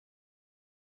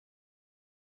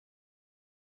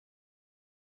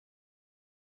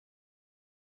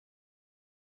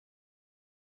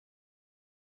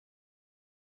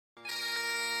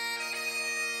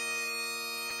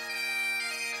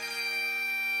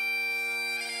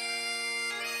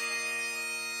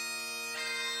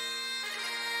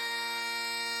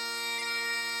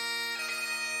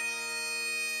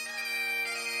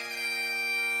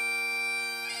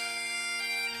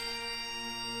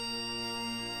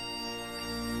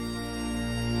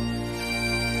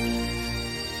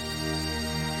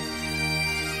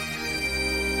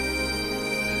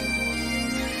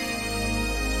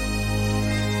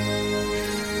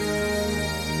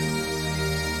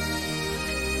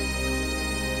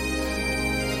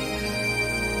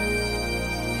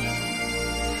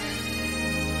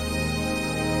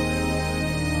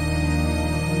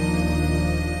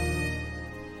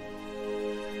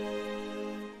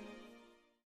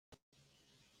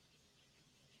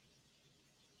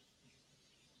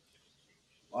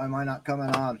Why am I not coming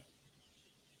on?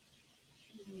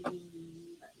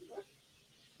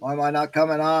 Why am I not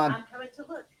coming on? I'm coming to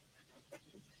look.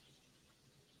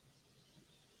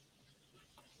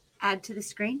 Add to the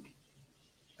screen.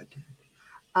 I did.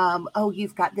 Oh,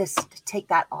 you've got this. Take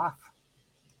that off.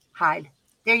 Hide.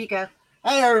 There you go.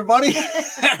 Hey, everybody.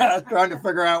 I was trying to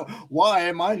figure out why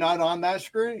am I not on that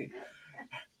screen.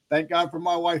 Thank God for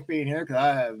my wife being here because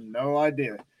I have no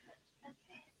idea.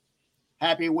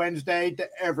 Happy Wednesday to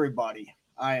everybody.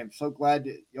 I am so glad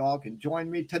that y'all can join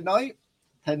me tonight.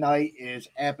 Tonight is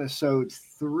episode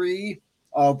 3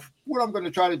 of what I'm going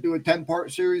to try to do a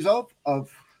 10-part series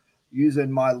of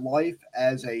using my life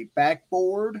as a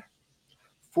backboard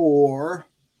for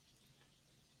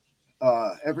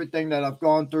everything that I've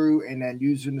gone through and then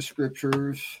using the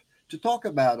scriptures to talk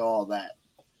about all that.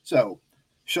 So,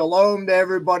 shalom to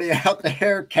everybody out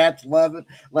there. Cat's laughing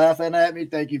at me.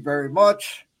 Thank you very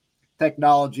much.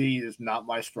 Technology is not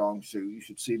my strong suit. You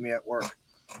should see me at work.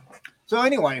 So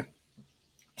anyway,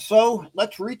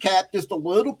 let's recap just a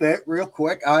little bit real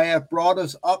quick. I have brought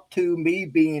us up to me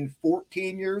being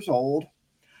 14 years old.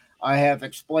 I have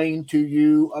explained to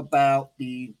you about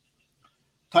the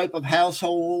type of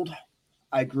household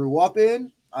I grew up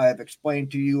in. I have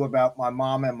explained to you about my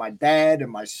mom and my dad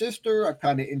and my sister. I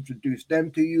kind of introduced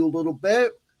them to you a little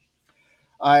bit.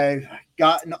 I've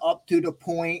gotten up to the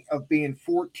point of being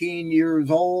 14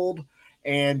 years old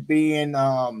and being,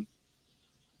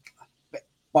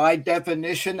 by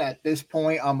definition, at this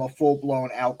point, I'm a full-blown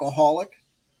alcoholic,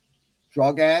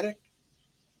 drug addict,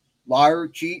 liar,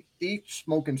 cheat, thief,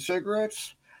 smoking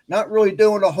cigarettes. Not really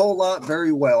doing a whole lot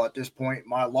very well at this point in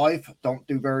my life. Don't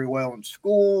do very well in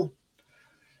school.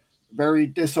 Very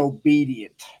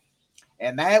disobedient.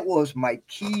 And that was my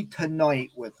key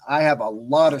tonight with I have a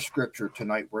lot of scripture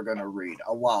tonight we're going to read,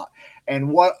 a lot. And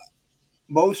what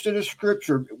most of the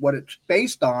scripture, what it's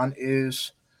based on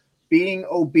is being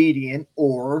obedient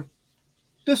or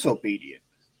disobedient.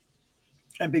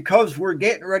 And because we're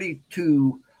getting ready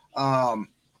to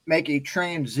make a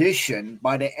transition,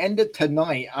 by the end of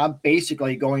tonight, I'm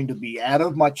basically going to be out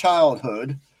of my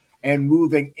childhood and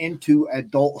moving into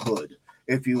adulthood,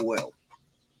 if you will.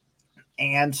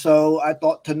 And so I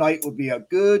thought tonight would be a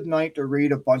good night to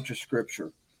read a bunch of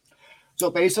scripture.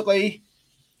 So basically,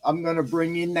 I'm going to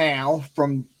bring you now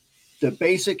from the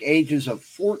basic ages of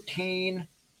 14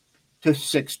 to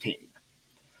 16.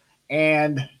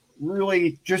 And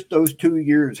really, just those 2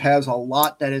 years has a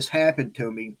lot that has happened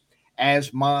to me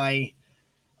as my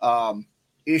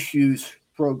issues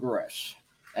progress,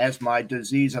 as my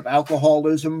disease of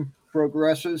alcoholism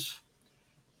progresses,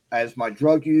 as my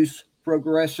drug use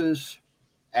progresses,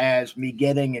 as me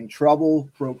getting in trouble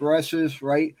progresses,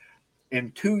 right?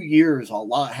 In 2 years, a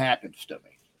lot happens to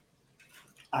me.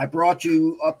 I brought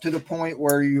you up to the point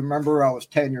where you remember I was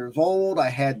 10 years old. I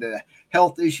had the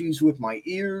health issues with my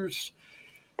ears.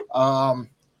 Brought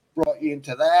you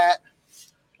into that.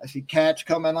 I see Kat's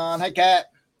coming on. Hey,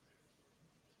 Kat.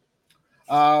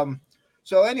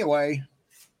 So anyway,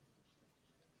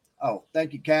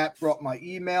 thank you, Kat. Brought my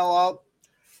email up.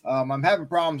 I'm having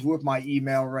problems with my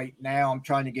email right now. I'm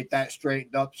trying to get that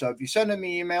straightened up. So if you're sending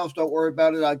me emails, don't worry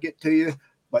about it. I'll get to you.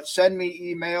 But send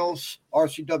me emails,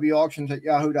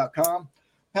 rcwauctions@yahoo.com.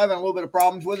 Having a little bit of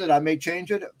problems with it. I may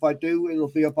change it. If I do, it'll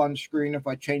be up on the screen if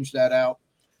I change that out.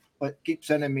 But keep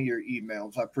sending me your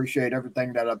emails. I appreciate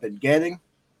everything that I've been getting.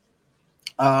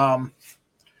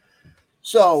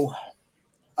 So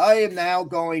I am now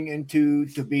going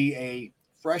to be a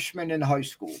freshman in high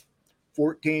school.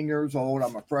 14 years old.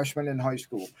 I'm a freshman in high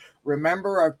school.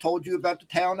 Remember, I've told you about the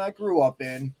town I grew up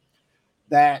in,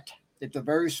 that it's a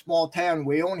very small town.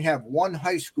 We only have one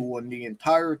high school in the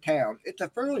entire town. It's a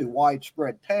fairly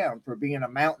widespread town for being a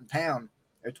mountain town.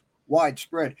 It's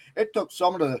widespread. It took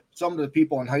some of the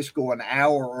people in high school an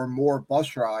hour or more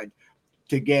bus ride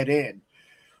to get in.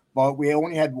 But we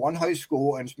only had one high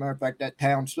school, and as a matter of fact, that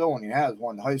town still only has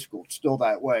one high school. It's still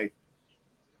that way.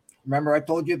 Remember, I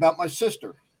told you about my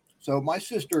sister. So my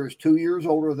sister is 2 years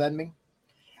older than me.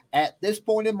 At this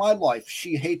point in my life,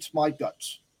 she hates my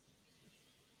guts.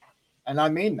 And I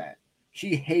mean that.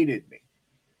 She hated me.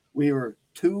 We were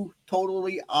two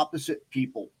totally opposite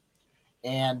people.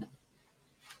 And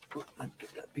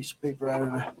get that piece of paper out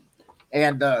of there.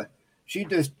 And she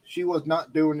was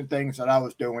not doing the things that I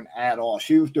was doing at all.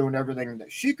 She was doing everything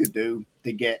that she could do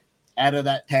to get out of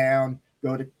that town,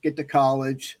 get to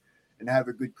college, and have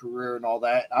a good career and all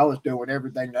that. I was doing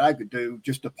everything that I could do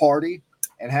just to party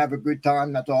and have a good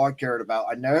time. That's all I cared about.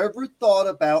 I never thought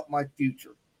about my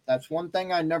future. That's one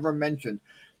thing I never mentioned.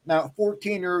 Now, at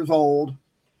 14 years old,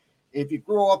 if you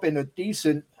grow up in a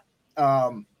decent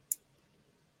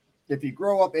if you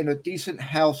grow up in a decent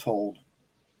household,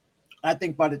 I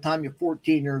think by the time you're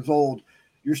 14 years old,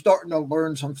 you're starting to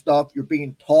learn some stuff. You're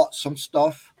being taught some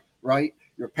stuff, right?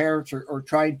 Your parents are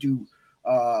trying to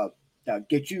uh,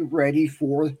 get you ready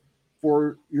for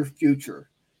your future,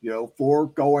 for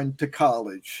going to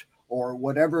college or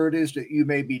whatever it is that you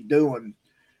may be doing.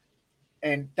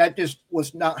 And that just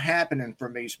was not happening for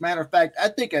me. As a matter of fact, I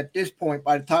think at this point,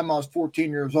 by the time I was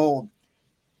 14 years old,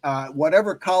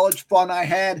 whatever college fund I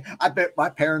had, I bet my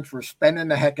parents were spending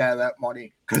the heck out of that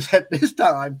money because at this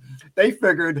time they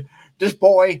figured this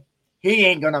boy, he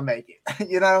ain't gonna make it.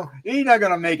 He's not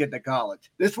gonna make it to college.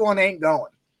 This one ain't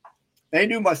going. They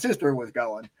knew my sister was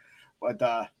going,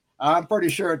 but I'm pretty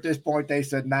sure at this point they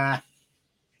said, "Nah,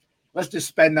 let's just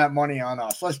spend that money on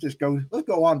us. Let's go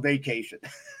on vacation.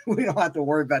 We don't have to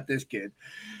worry about this kid."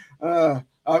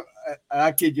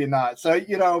 I kid you not. So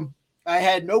I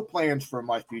had no plans for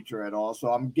my future at all.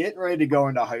 So I'm getting ready to go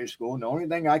into high school. And the only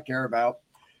thing I care about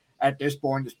at this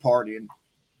point is partying.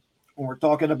 And we're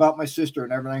talking about my sister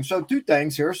and everything. So two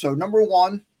things here. So number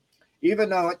one, even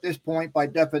though at this point, by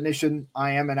definition,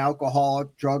 I am an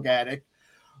alcoholic, drug addict,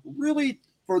 really,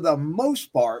 for the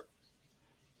most part,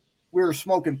 we were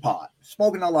smoking pot,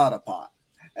 smoking a lot of pot.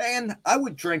 And I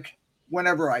would drink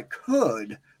whenever I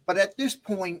could. But at this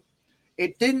point,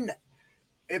 it didn't.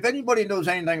 If anybody knows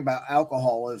anything about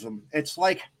alcoholism, it's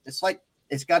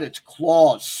got its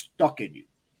claws stuck in you.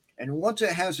 And once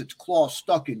it has its claws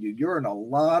stuck in you, you're in a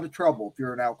lot of trouble if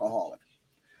you're an alcoholic.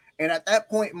 And at that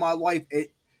point in my life,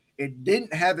 it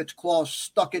didn't have its claws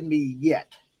stuck in me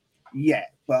yet,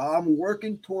 but I'm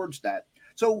working towards that.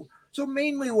 So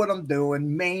mainly what I'm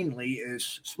doing mainly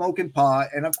is smoking pot,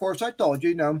 and of course I told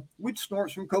you, we'd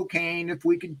snort some cocaine if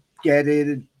we could get it,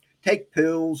 and take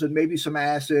pills and maybe some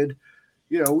acid.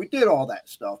 We did all that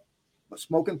stuff, but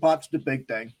smoking pot's the big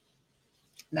thing.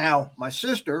 Now my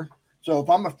sister. So if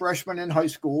I'm a freshman in high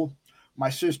school, my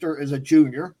sister is a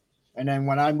junior, and then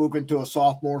when I move into a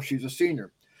sophomore, she's a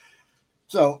senior.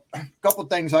 So a couple of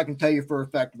things I can tell you for a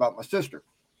fact about my sister,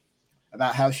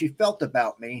 about how she felt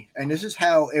about me. And this is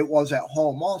how it was at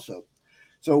home also.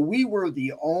 So we were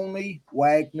the only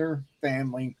Wagner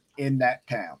family in that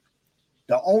town.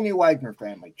 The only Wagner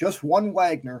family. Just one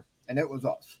Wagner, and it was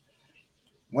us.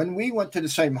 When we went to the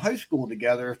same high school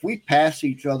together, if we passed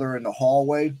each other in the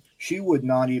hallway, she would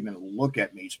not even look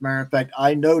at me. As a matter of fact,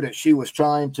 I know that she was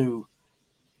trying to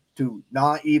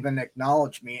not even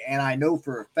acknowledge me. And I know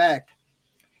for a fact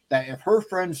that if her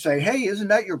friends say, "Hey, isn't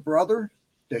that your brother?"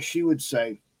 that she would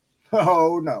say,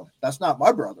 "Oh, no, that's not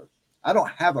my brother. I don't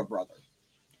have a brother."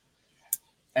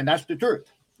 And that's the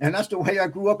truth. And that's the way I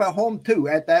grew up at home, too.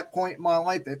 At that point in my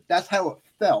life, that's how it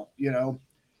felt,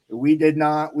 We didn't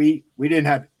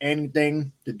have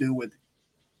anything to do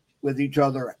with each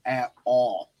other at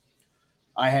all.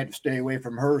 I had to stay away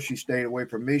from her. She stayed away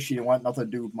from me. She didn't want nothing to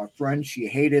do with my friends. She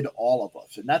hated all of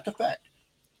us. And that's a fact.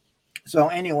 So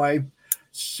anyway,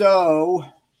 so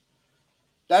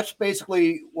that's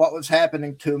basically what was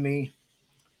happening to me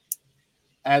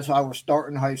as I was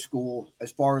starting high school,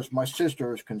 as far as my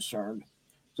sister is concerned.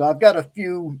 So I've got a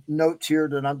few notes here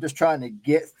that I'm just trying to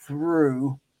get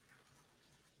through,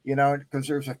 because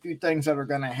there's a few things that are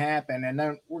going to happen. And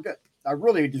then I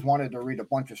really just wanted to read a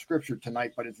bunch of scripture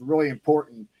tonight, but it's really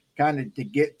important kind of to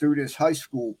get through this high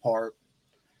school part.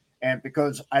 And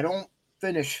because I don't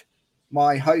finish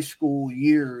my high school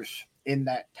years in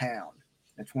that town.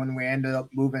 It's when we ended up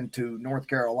moving to North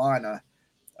Carolina,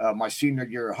 my senior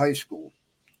year of high school,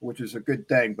 which is a good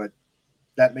thing, but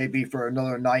that may be for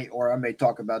another night, or I may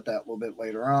talk about that a little bit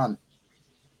later on.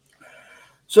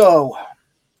 So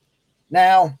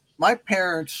now my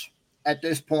parents at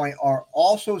this point are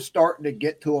also starting to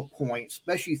get to a point,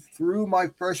 especially through my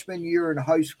freshman year in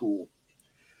high school.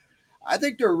 I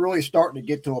think they're really starting to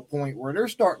get to a point where they're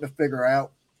starting to figure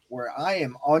out where I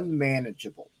am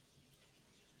unmanageable.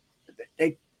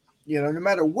 They, no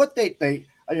matter what they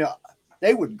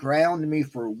would ground me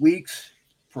for weeks,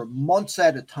 for months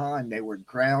at a time. They would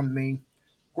ground me.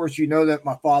 Of course, that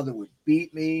my father would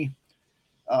beat me.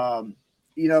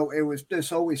 It was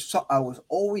just always, I was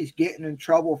always getting in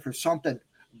trouble for something.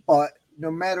 But no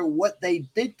matter what they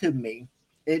did to me,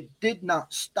 it did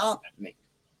not stop me.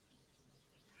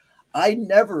 I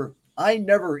never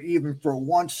even for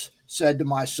once said to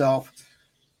myself,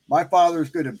 my father's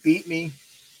going to beat me.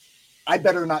 I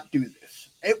better not do this.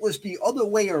 It was the other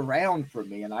way around for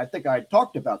me. And I think I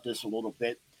talked about this a little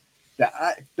bit.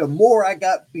 The more I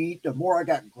got beat, the more I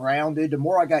got grounded, the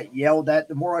more I got yelled at,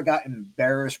 the more I got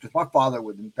embarrassed, because my father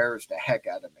would embarrass the heck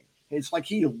out of me. It's like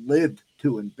he lived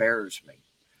to embarrass me.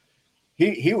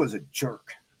 He was a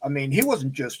jerk. I mean, he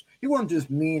wasn't just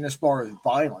mean as far as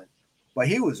violent, but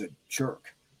he was a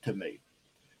jerk to me.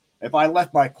 If I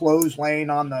left my clothes laying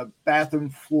on the bathroom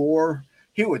floor,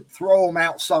 he would throw them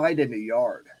outside in the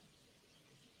yard.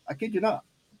 I kid you not.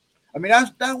 I mean,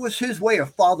 that was his way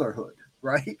of fatherhood,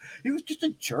 right? He was just a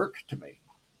jerk to me.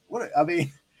 I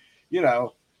mean, you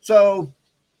know. So,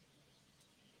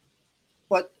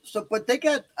 but they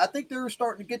got. I think they were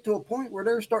starting to get to a point where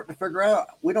they're starting to figure out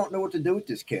we don't know what to do with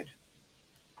this kid.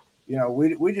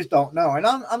 We just don't know. And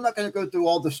I'm not going to go through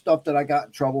all the stuff that I got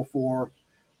in trouble for.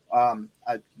 A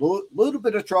little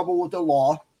bit of trouble with the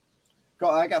law.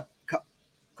 I got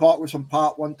caught with some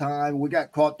pot one time. We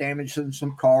got caught damaging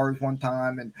some cars one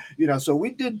time, and so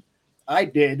we did. I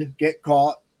did get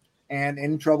caught and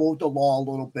in trouble with the law a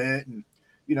little bit, and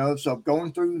so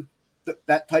going through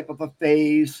that type of a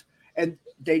phase, and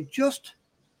it just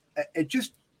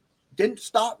didn't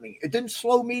stop me. It didn't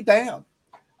slow me down.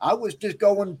 I was just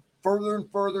going further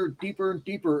and further, deeper and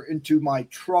deeper into my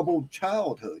troubled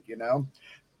childhood,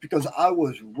 because I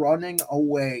was running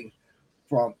away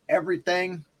from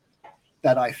everything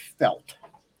that I felt.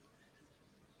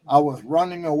 I was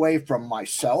running away from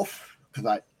myself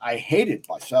because I hated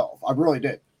myself. I really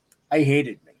did. I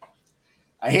hated me.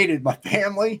 I hated my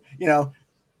family.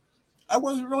 I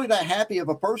wasn't really that happy of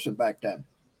a person back then.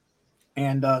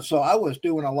 And so I was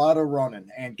doing a lot of running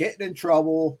and getting in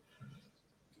trouble,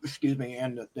 excuse me,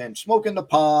 and then smoking the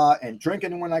pot and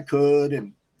drinking when I could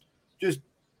and just,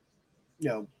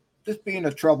 just being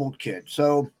a troubled kid.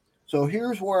 So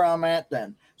here's where I'm at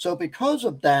then. So because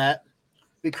of that,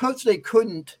 because they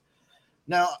couldn't,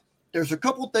 now there's a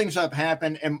couple things that have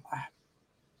happened, and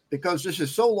because this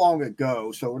is so long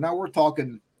ago, so now we're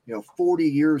talking, 40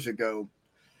 years ago,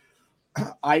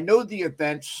 I know the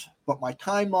events, but my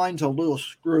timeline's a little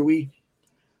screwy,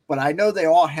 but I know they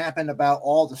all happened about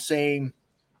all the same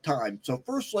time. So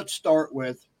first, let's start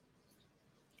with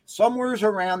somewheres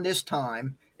around this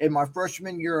time in my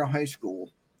freshman year of high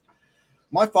school.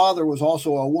 My father was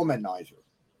also a womanizer,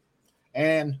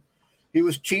 and he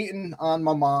was cheating on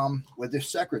my mom with his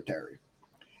secretary,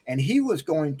 and he was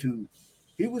going to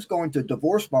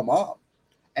divorce my mom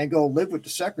and go live with the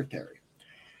secretary.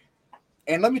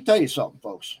 And let me tell you something,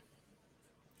 folks.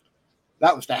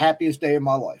 That was the happiest day of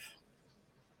my life.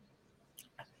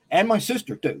 And my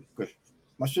sister, too, because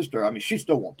my sister, she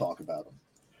still won't talk about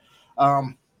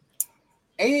him.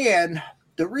 And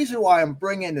the reason why I'm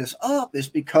bringing this up is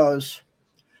because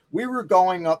we were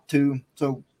going up to,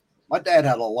 so my dad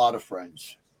had a lot of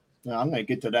friends. Now, I'm going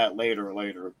to get to that later,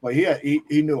 but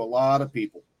he knew a lot of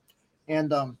people.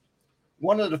 And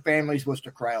one of the families was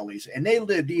the Crowleys, and they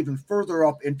lived even further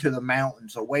up into the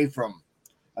mountains away from,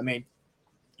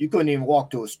 you couldn't even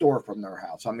walk to a store from their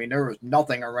house. There was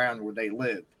nothing around where they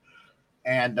lived.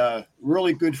 And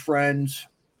really good friends,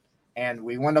 and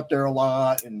we went up there a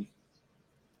lot. And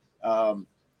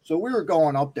so we were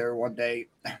going up there one day,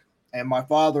 and my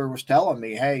father was telling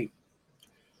me, hey,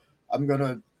 I'm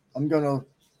gonna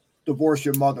divorce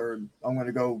your mother, and I'm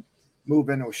gonna go move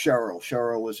in with Cheryl.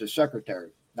 Cheryl was his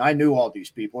secretary. Now, I knew all these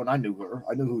people, and I knew her.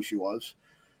 I knew who she was,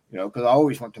 because I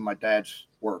always went to my dad's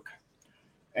work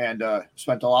and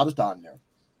spent a lot of time there.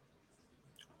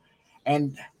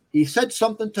 And he said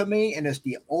something to me, and it's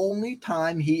the only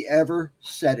time he ever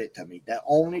said it to me. The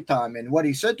only time. And what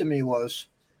he said to me was,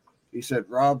 he said,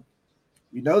 Rob,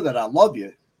 you know that I love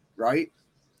you, right?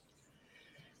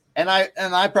 And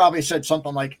I probably said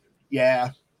something like,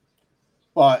 yeah,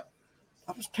 but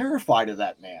I was terrified of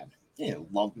that man. He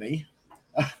didn't love me.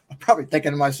 I'm probably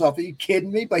thinking to myself, are you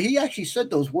kidding me? But he actually said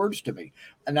those words to me.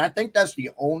 And I think that's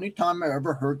the only time I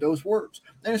ever heard those words.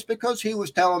 And it's because he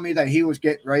was telling me that he was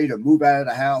getting ready to move out of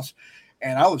the house.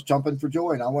 And I was jumping for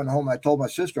joy. And I went home and I told my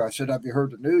sister, I said, have you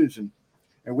heard the news? And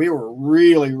we were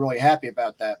really, really happy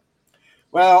about that.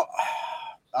 Well,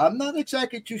 I'm not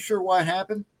exactly too sure what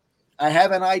happened. I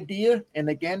have an idea. And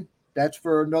again, that's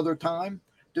for another time,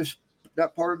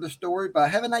 that part of the story. But I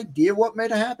have an idea what may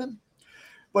have happened.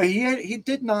 But he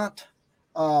did not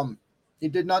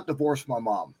divorce my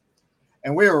mom,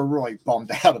 and we were really bummed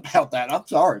out about that. I'm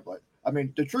sorry, but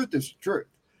the truth is the truth.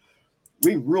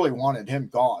 We really wanted him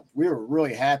gone. We were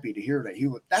really happy to hear that he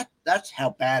was. That's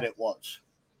how bad it was.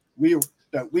 We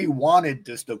wanted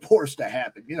this divorce to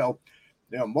happen.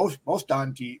 Most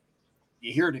times you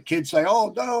hear the kids say,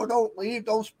 "Oh no, don't leave,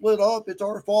 don't split up. It's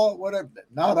our fault." Whatever.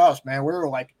 Not us, man. We were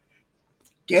like,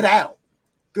 "Get out,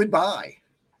 goodbye.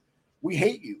 We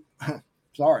hate you."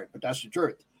 Sorry, but that's the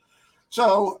truth.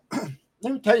 So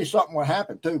let me tell you something what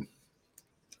happened too.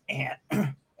 And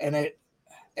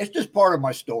it's just part of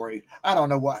my story. I don't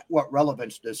know what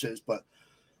relevance this is, but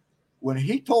when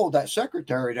he told that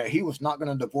secretary that he was not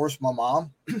going to divorce my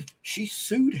mom, she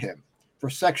sued him for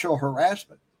sexual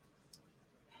harassment.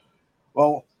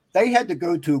 Well, they had to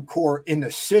go to court in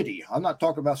the city. I'm not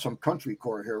talking about some country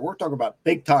court here. We're talking about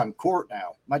big time court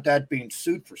now. My dad being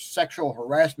sued for sexual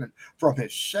harassment from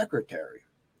his secretary.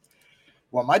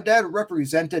 Well, my dad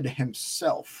represented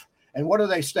himself. And what do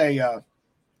they say? A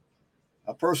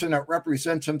person that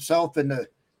represents himself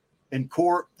in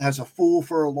court has a fool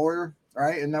for a lawyer,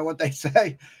 right? Isn't that what they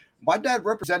say? My dad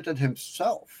represented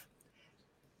himself,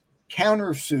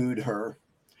 countersued her,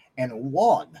 and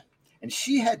won. And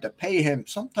she had to pay him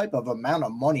some type of amount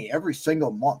of money every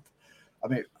single month. I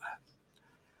mean,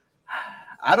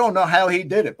 I don't know how he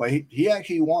did it, but he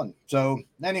actually won. So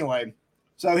anyway,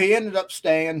 so he ended up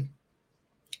staying.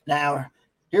 Now,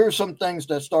 here's some things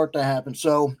that start to happen.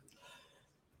 So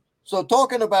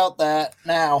talking about that,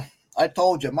 now, I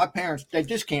told you, my parents, they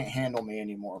just can't handle me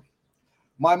anymore.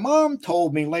 My mom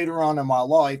told me later on in my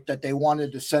life that they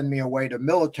wanted to send me away to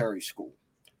military school,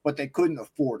 but they couldn't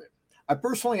afford it.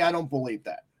 I don't believe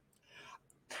that.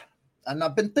 And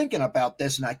I've been thinking about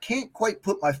this, and I can't quite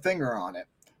put my finger on it,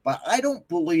 but I don't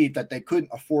believe that they couldn't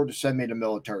afford to send me to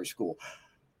military school.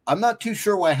 I'm not too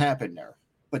sure what happened there,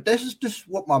 but this is just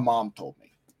what my mom told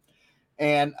me.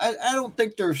 And I don't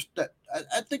think there's that.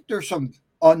 I think there's some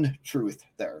untruth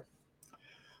there.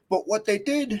 But what they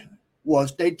did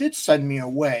was they did send me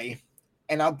away,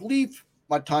 and I believe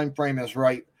my time frame is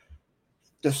right.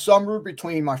 The summer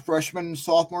between my freshman and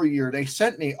sophomore year, they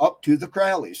sent me up to the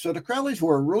Crowleys. So the Crowleys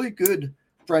were really good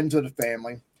friends of the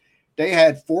family. They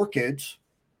had 4 kids,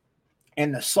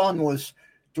 and the son was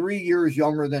 3 years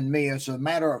younger than me. As a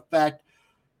matter of fact,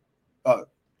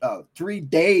 3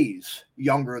 days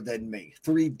younger than me.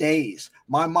 3 days.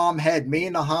 My mom had me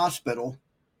in the hospital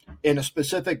in a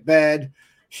specific bed.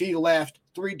 She left.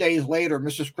 3 days later,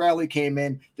 Mrs. Crowley came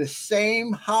in the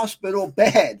same hospital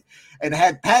bed and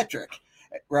had Patrick,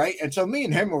 right? And so me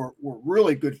and him were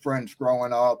really good friends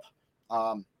growing up.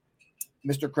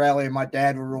 Mr. Crowley and my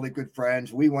dad were really good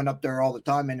friends. We went up there all the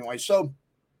time anyway. So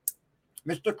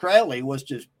Mr. Crowley was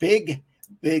this big,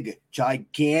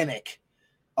 gigantic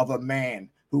of a man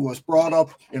who was brought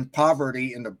up in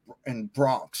poverty in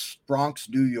Bronx,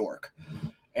 New York.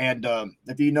 And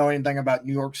if you know anything about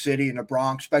New York City and the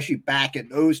Bronx, especially back in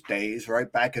those days,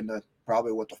 right, back in the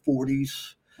probably the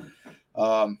 40s,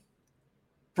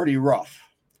 pretty rough.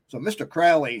 So Mr.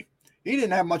 Crowley, he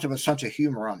didn't have much of a sense of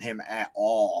humor on him at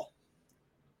all.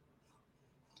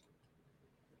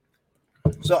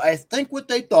 So I think what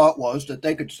they thought was that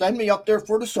they could send me up there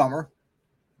for the summer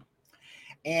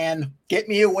and get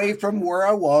me away from where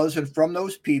I was and from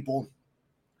those people.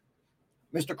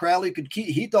 Mr. Crowley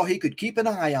he thought he could keep an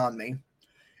eye on me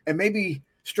and maybe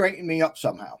straighten me up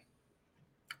somehow.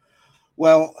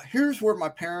 Well, here's where my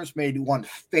parents made one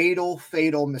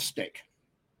fatal mistake.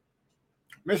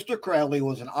 Mr. Crowley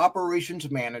was an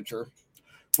operations manager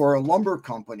for a lumber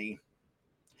company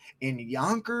in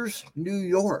Yonkers, New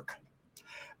York.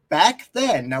 Back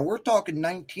then, now we're talking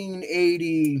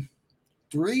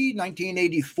 1983,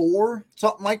 1984,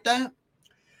 something like that.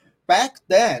 Back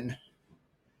then,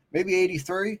 maybe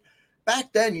 83.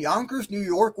 Back then, Yonkers, New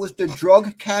York was the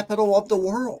drug capital of the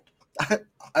world.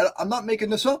 I'm not making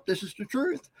this up. This is the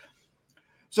truth.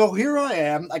 So here I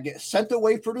am. I get sent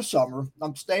away for the summer.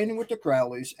 I'm staying with the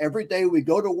Crowleys. Every day we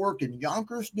go to work in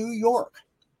Yonkers, New York,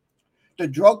 the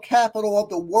drug capital of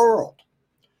the world.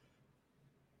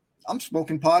 I'm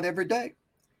smoking pot every day.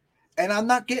 And I'm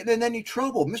not getting in any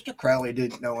trouble. Mr. Crowley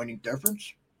didn't know any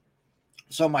difference.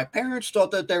 So my parents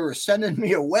thought that they were sending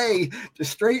me away to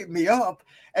straighten me up.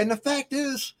 And the fact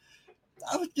is,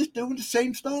 I was just doing the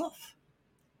same stuff.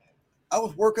 I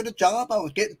was working a job. I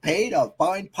was getting paid. I was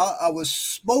buying pot. I was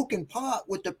smoking pot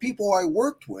with the people I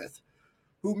worked with,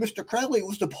 who Mr. Crowley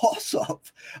was the boss of.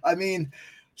 I mean,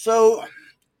 so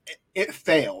it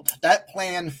failed. That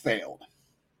plan failed.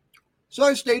 So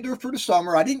I stayed there for the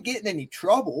summer. I didn't get in any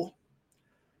trouble,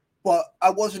 but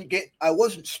I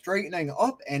wasn't straightening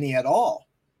up any at all.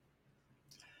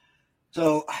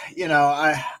 So,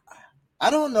 I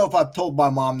don't know if I've told my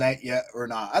mom that yet or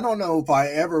not. I don't know if I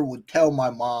ever would tell my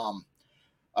mom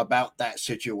about that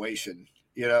situation,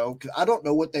 because I don't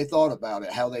know what they thought about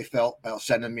it, how they felt about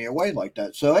sending me away like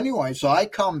that. So anyway, so I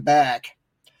come back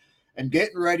and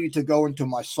getting ready to go into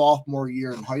my sophomore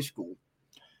year in high school.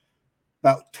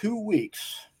 About 2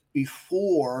 weeks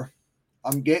before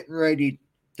I'm getting ready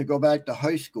to go back to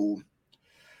high school,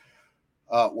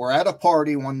 we're at a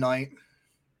party one night.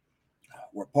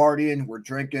 We're partying, we're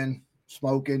drinking,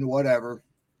 smoking, whatever.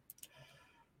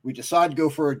 We decide to go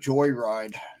for a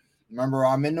joyride. Remember,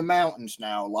 I'm in the mountains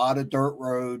now, a lot of dirt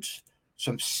roads,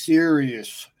 some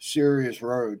serious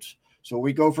roads. So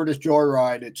we go for this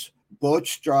joyride. It's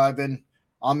Butch driving,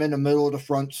 I'm in the middle of the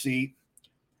front seat.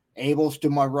 Abel's to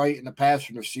my right in the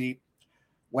passenger seat.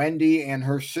 Wendy and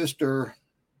her sister,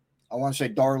 I want to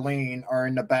say Darlene, are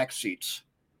in the back seats.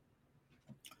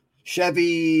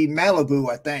 Chevy Malibu,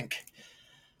 I think.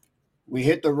 We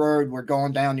hit the road. We're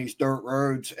going down these dirt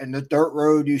roads, and the dirt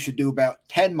road you should do about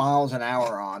 10 miles an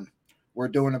hour on. We're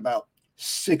doing about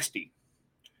 60,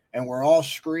 and we're all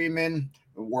screaming.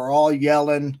 We're all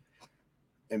yelling,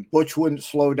 and Butch wouldn't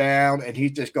slow down, and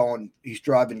he's just going, he's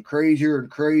driving crazier and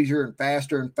crazier and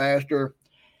faster and faster.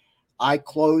 I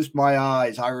closed my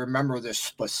eyes. I remember this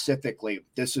specifically.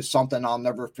 This is something I'll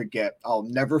never forget. I'll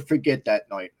never forget that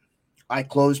night. I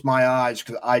closed my eyes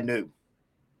because I knew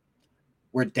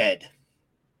we're dead.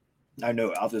 I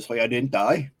knew, obviously, I didn't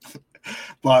die.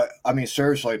 But, I mean,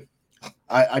 seriously,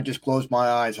 I just closed my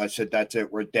eyes. I said, that's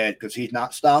it. We're dead because he's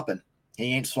not stopping.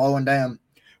 He ain't slowing down.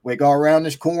 We go around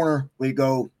this corner. We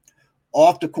go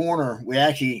off the corner. We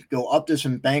actually go up this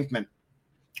embankment.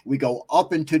 We go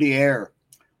up into the air.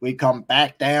 We come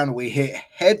back down. We hit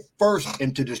head first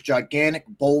into this gigantic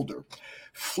boulder.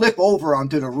 Flip over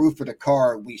onto the roof of the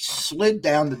car. We slid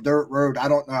down the dirt road. I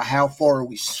don't know how far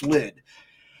we slid.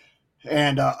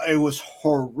 And it was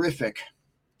horrific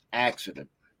accident.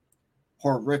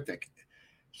 Horrific.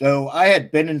 So I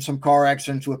had been in some car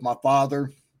accidents with my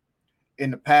father in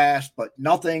the past, but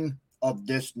nothing of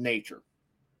this nature.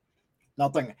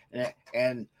 Nothing.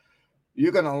 And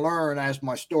you're going to learn as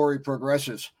my story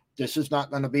progresses. This is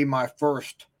not going to be my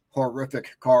first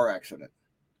horrific car accident.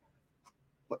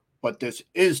 But this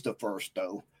is the first,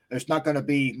 though. It's not going to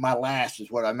be my last,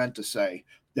 is what I meant to say.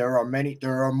 There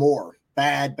are more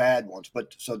bad ones.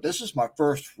 But so this is my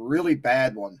first really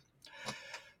bad one.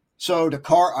 So the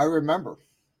car, I remember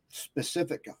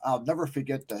specific. I'll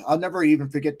never even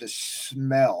forget the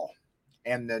smell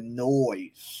and the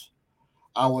noise.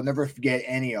 I will never forget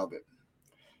any of it.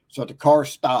 So the car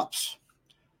stops.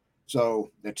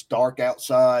 So it's dark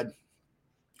outside.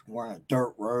 We're on a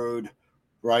dirt road,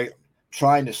 right?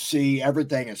 Trying to see.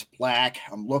 Everything is black.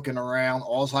 I'm looking around.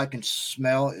 All I can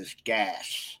smell is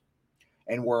gas.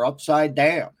 And we're upside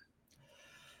down.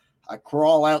 I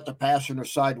crawl out the passenger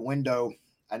side window,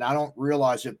 and I don't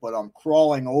realize it, but I'm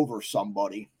crawling over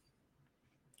somebody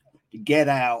to get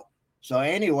out. So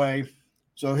anyway,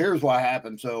 so here's what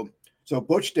happened. So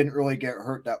Butch didn't really get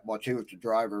hurt that much. He was the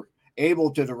driver.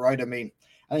 Abel to the right of me,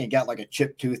 I think he got like a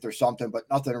chipped tooth or something, but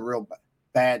nothing real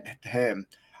bad to him.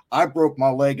 I broke my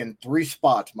leg in 3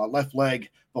 spots. My left leg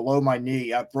below my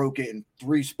knee, I broke it in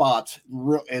 3 spots.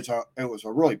 It was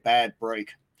a really bad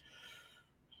break.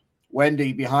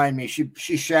 Wendy behind me, she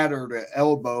shattered her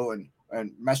elbow and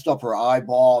messed up her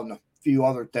eyeball and a few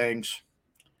other things.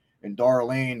 And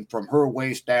Darlene, from her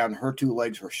waist down, her 2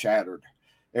 legs were shattered.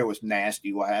 It was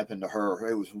nasty what happened to her.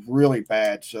 It was really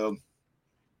bad. So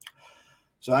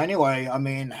anyway, I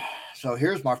mean, so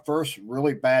here's my first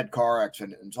really bad car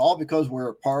accident. It's all because we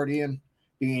were partying,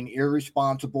 being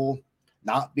irresponsible,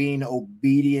 not being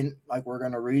obedient, like we're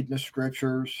going to read in the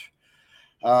scriptures.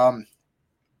 And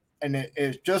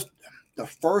it's just the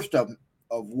first of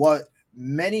what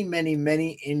many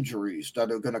injuries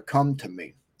that are going to come to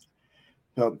me.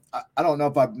 So I don't know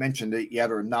if I've mentioned it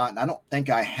yet or not. And I don't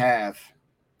think I have.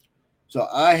 So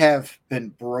I have been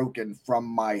broken from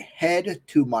my head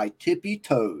to my tippy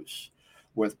toes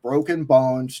with broken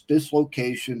bones,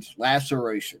 dislocations,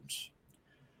 lacerations.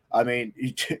 I mean,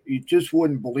 you just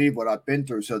wouldn't believe what I've been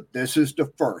through. So this is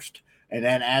the first. And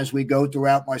then as we go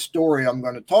throughout my story, I'm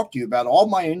going to talk to you about all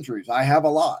my injuries. I have a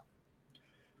lot.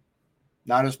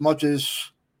 Not as much as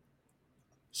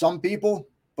some people,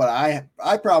 but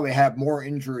I probably have more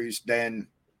injuries than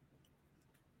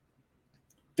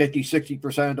 50,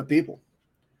 60% of the people.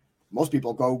 Most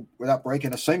people go without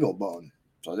breaking a single bone.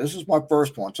 So this is my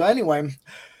first one. So anyway,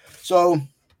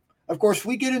 of course,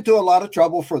 we get into a lot of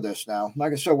trouble for this now.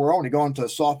 Like I said, we're only going to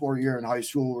sophomore year in high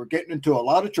school. We're getting into a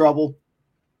lot of trouble.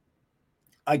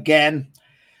 Again,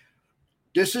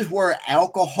 this is where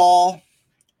alcohol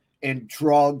and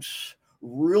drugs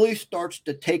really starts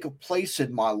to take a place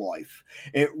in my life.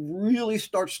 It really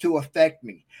starts to affect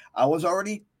me. I was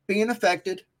already being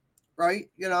affected, right?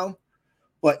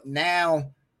 But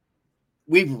now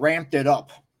we've ramped it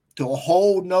up to a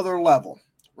whole nother level.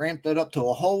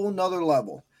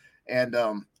 And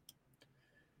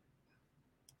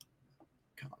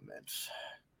comments.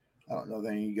 I don't know if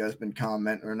any of you guys been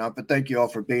commenting or not, but thank you all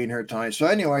for being here tonight. So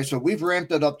anyway, so we've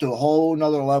ramped it up to a whole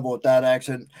nother level with that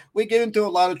accident. We get into a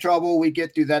lot of trouble. We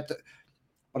get through that.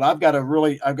 But I've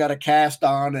got a cast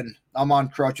on and I'm on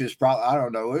crutches. Probably, I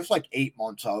don't know. It was like 8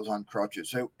 months I was on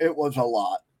crutches. It was a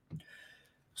lot.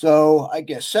 So I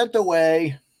get sent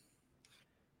away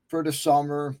for the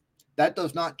summer. That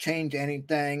does not change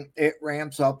anything. It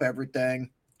ramps up everything.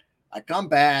 I come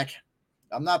back.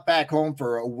 I'm not back home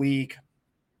for a week.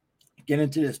 Get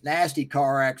into this nasty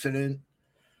car accident.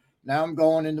 Now I'm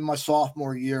going into my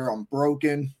sophomore year. I'm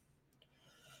broken.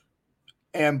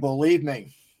 And believe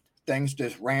me, things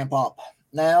just ramp up.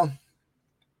 Now,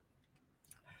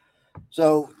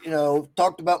 so,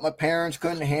 talked about my parents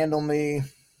couldn't handle me.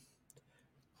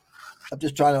 I'm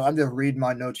just reading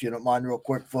my notes. You don't mind, real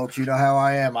quick, folks. You know how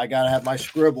I am. I got to have my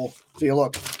scribble. See,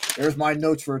 look, there's my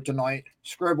notes for tonight.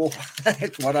 Scribble.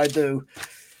 It's what I do.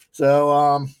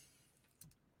 So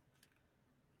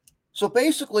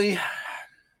basically,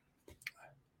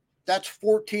 that's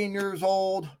 14 years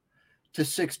old to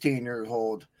 16 years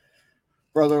old.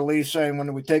 Brother Lee saying,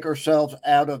 when we take ourselves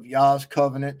out of Yah's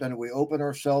covenant, then we open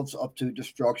ourselves up to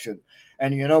destruction.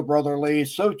 And Brother Lee,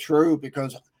 it's so true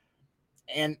because,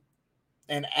 and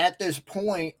at this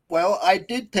point, well, I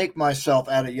did take myself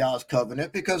out of Yah's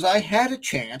covenant because I had a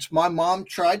chance. My mom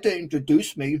tried to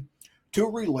introduce me to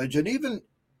religion. Even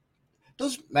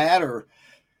doesn't matter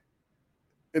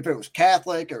if it was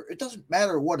Catholic or it doesn't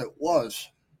matter what it was.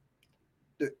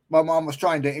 My mom was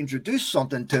trying to introduce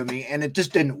something to me and it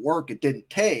just didn't work. It didn't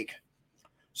take.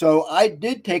 So I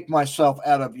did take myself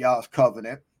out of Yah's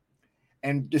covenant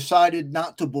and decided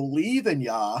not to believe in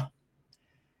Yah,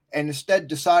 and instead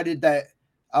decided that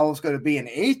I was going to be an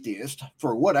atheist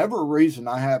for whatever reason.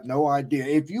 I have no idea.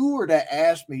 If you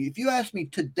asked me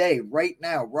today, right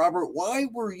now, Robert, why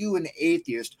were you an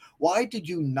atheist? Why did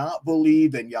you not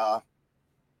believe in Yah?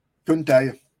 Couldn't tell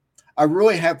you. I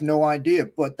really have no idea,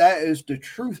 but that is the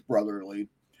truth, Brother Lee,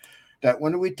 that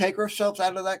when we take ourselves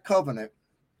out of that covenant,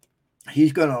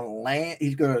 he's going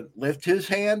to lift his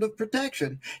hand of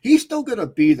protection. He's still going to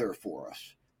be there for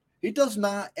us. He does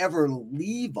not ever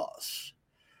leave us,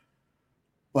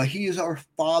 but he is our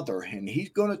Father, and he's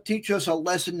going to teach us a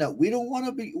lesson that we don't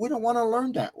want to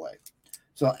learn that way.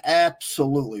 So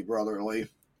absolutely, Brother Lee.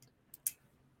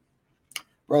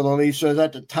 Brother Lee says,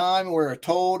 at the time we're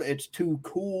told it's too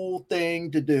cool thing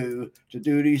to do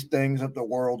these things of the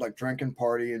world like drinking,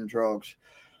 party, and drugs.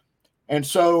 And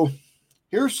so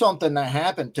here's something that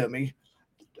happened to me.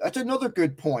 That's another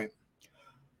good point.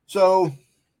 So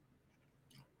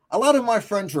a lot of my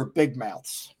friends were big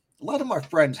mouths. A lot of my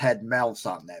friends had mouths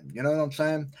on them. You know what I'm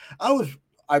saying?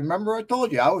 I remember I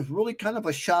told you, I was really kind of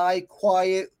a shy,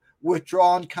 quiet,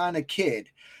 withdrawn kind of kid.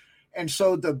 And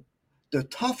so the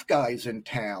tough guys in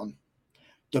town,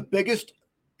 the biggest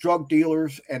drug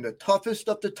dealers and the toughest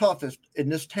of the toughest in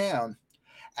this town,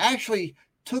 actually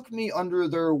took me under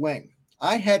their wing.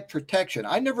 I had protection.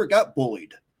 I never got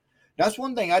bullied. That's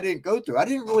one thing I didn't go through. I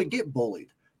didn't really get bullied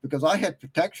because I had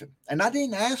protection. And I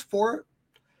didn't ask for it.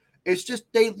 It's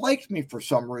just they liked me for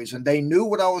some reason. They knew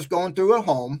what I was going through at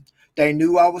home. They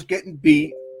knew I was getting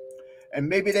beat. And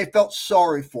maybe they felt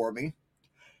sorry for me.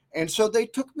 And so they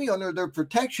took me under their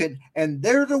protection, and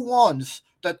they're the ones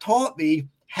that taught me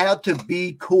how to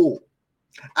be cool.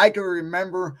 I can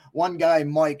remember one guy,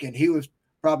 Mike, and he was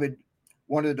probably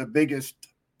one of the biggest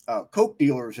coke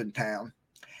dealers in town.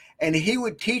 And he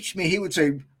would teach me, he would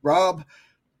say, Rob,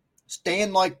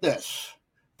 stand like this,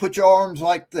 put your arms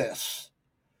like this,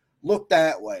 look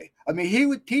that way. I mean, he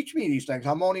would teach me these things.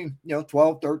 I'm only,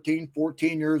 12, 13,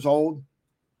 14 years old.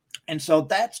 And so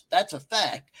that's a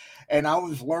fact. And I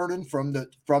was learning from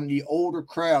the older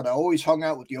crowd. I always hung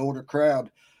out with the older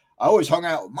crowd. I always hung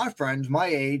out with my friends my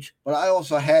age, but I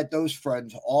also had those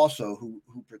friends also who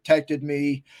protected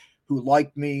me, who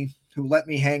liked me, who let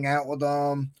me hang out with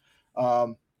them.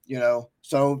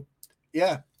 So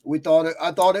yeah,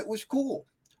 I thought it was cool.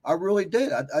 I really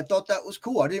did. I thought that was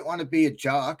cool. I didn't want to be a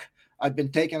jock. I'd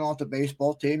been taken off the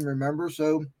baseball team, remember?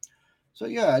 So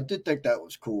yeah, I did think that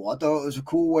was cool. I thought it was a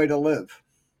cool way to live.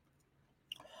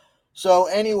 So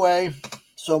anyway,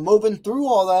 moving through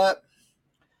all that,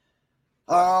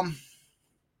 I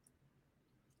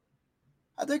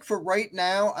think for right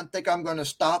now, I think I'm going to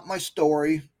stop my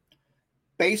story.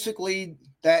 Basically,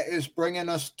 that is bringing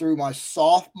us through my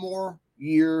sophomore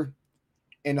year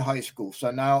in high school. So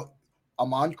now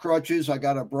I'm on crutches. I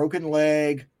got a broken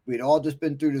leg. We'd all just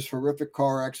been through this horrific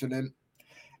car accident.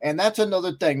 And that's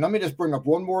another thing. Let me just bring up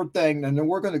one more thing, and then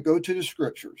we're going to go to the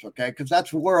scriptures, okay? Because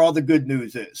that's where all the good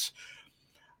news is.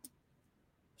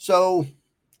 So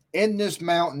in this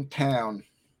mountain town,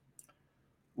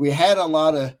 we had a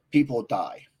lot of people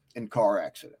die in car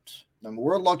accidents. And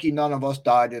we're lucky none of us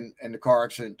died in the car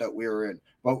accident that we were in.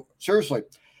 But seriously,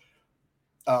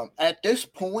 at this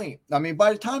point, I mean,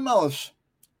 by the time I was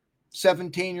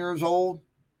 17 years old,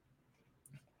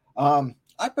 I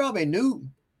probably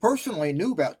personally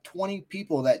knew about 20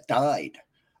 people that died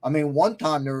I mean, one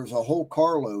time there was a whole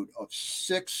carload of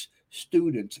 6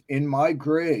 students in my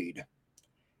grade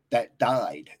that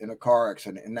died in a car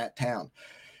accident in that town.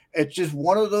 It's just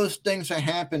one of those things that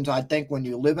happens, I think, when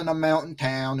you live in a mountain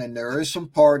town and there is some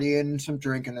partying, some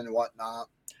drinking and whatnot.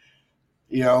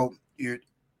 You know,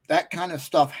 that kind of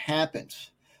stuff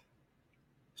happens.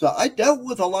 So I dealt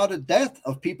with a lot of death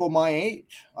of people my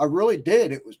age. I really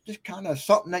did. It was just kind of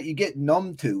something that you get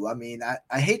numb to. I mean,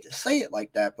 I hate to say it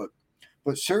like that,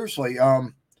 but seriously.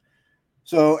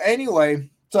 So anyway,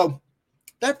 so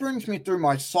that brings me through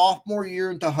my sophomore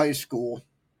year into high school.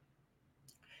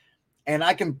 And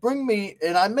I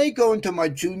may go into my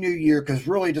junior year because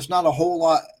really there's not a whole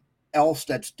lot else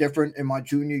that's different in my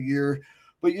junior year.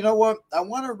 But you know what? I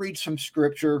want to read some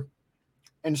scripture,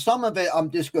 and some of it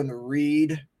I'm just going to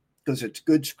read because it's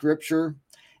good scripture.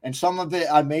 And some of it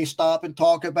I may stop and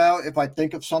talk about if I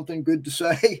think of something good to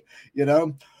say, you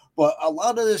know. But a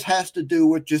lot of this has to do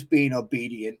with just being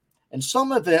obedient. And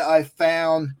some of it I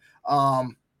found, I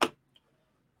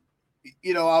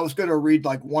was going to read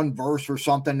like one verse or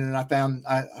something, and I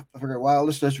figured, well,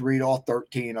 let's just read all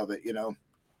 13 of it,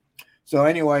 So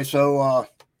anyway,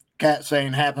 Cat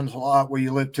saying happens a lot where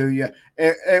you live too. Yeah,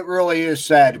 it really is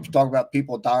sad if you talk about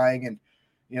people dying, and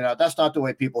that's not the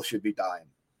way people should be dying.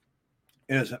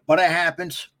 It isn't, but it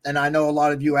happens, and I know a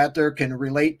lot of you out there can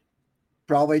relate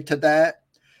probably to that.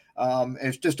 It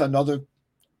was just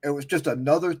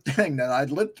another thing that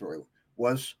I'd lived through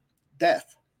was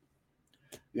death.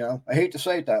 I hate to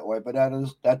say it that way, but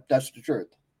that's the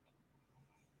truth.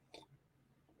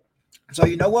 So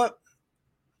you know what?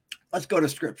 Let's go to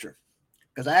scripture.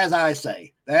 Because as I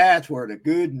say, that's where the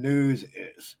good news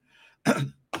is.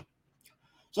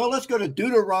 So let's go to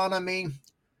Deuteronomy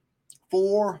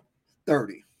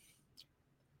 4:30.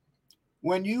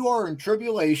 When you are in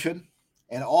tribulation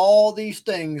and all these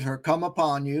things are come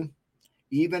upon you,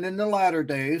 even in the latter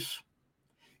days,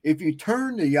 if you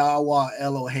turn to Yahweh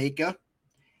Eloheka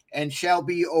and shall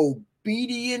be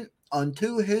obedient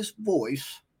unto his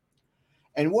voice.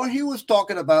 And what he was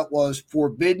talking about was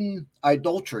forbidden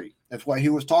adultery. That's what he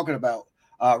was talking about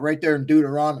right there in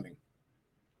Deuteronomy.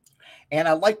 And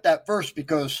I like that verse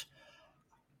because,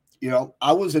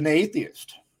 I was an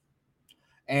atheist.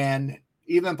 And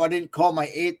even if I didn't call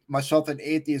myself an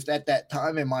atheist at that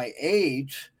time in my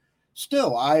age,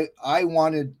 still, I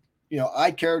wanted,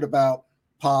 I cared about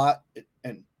pot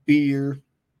and beer,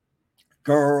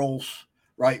 girls,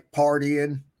 right,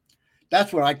 partying.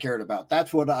 That's what I cared about.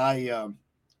 That's what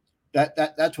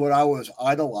that's what I was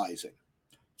idolizing.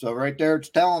 So right there, it's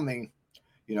telling me,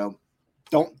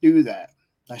 don't do that.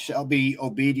 I shall be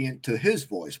obedient to his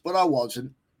voice, but I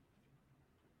wasn't.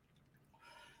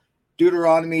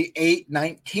 Deuteronomy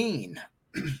 8:19,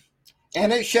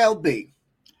 and it shall be,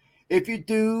 if you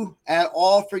do at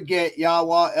all forget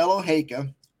Yahweh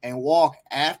Eloheka and walk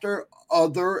after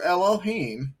other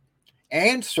Elohim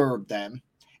and serve them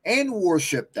and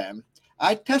worship them,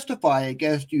 I testify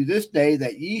against you this day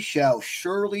that ye shall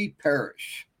surely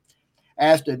perish.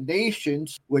 As the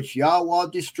nations which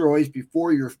Yahweh destroys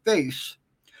before your face,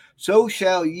 so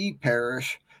shall ye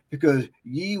perish, because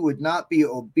ye would not be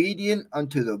obedient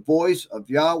unto the voice of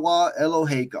Yahweh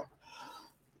Eloheka.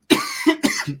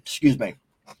 Excuse me.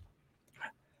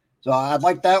 So I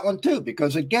like that one too,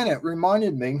 because again, it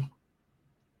reminded me.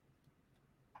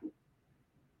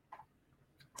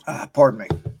 Pardon me.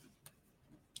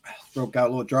 Throat got a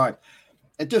little dry.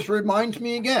 It just reminds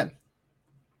me again.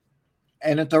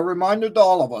 And it's a reminder to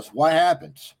all of us what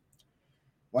happens.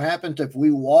 What happens if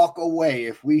we walk away,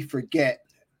 if we forget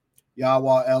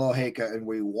Yahweh Eloheka and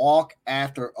we walk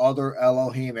after other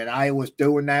Elohim? And I was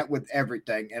doing that with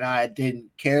everything. And I didn't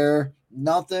care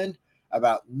nothing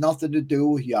about nothing to do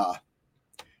with Yah.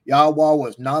 Yahweh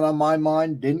was not on my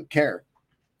mind, didn't care.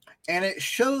 And it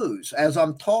shows as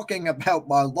I'm talking about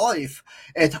my life,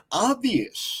 it's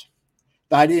obvious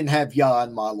that I didn't have Yah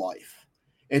in my life.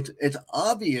 It's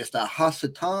obvious that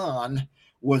Hasatan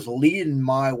was leading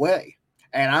my way.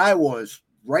 And I was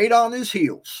right on his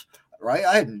heels, right?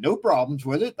 I had no problems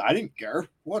with it. I didn't care.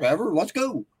 Whatever, let's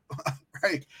go.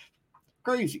 Right?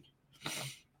 Crazy.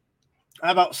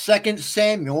 How about 2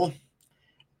 Samuel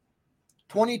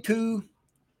 22,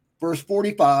 verse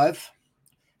 45?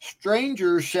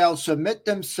 Strangers shall submit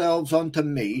themselves unto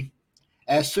me.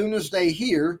 As soon as they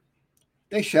hear,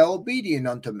 they shall obedient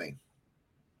unto me.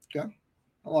 Okay,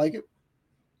 I like it.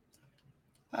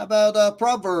 How about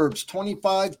Proverbs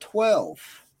 25:12?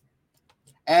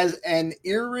 As an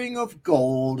earring of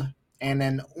gold and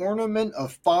an ornament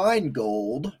of fine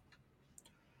gold,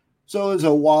 so is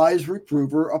a wise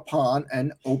reprover upon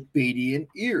an obedient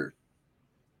ear.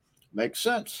 Makes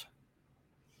sense.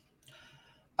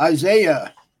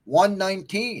 Isaiah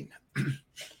 119.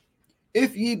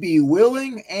 If ye be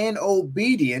willing and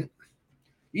obedient,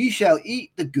 ye shall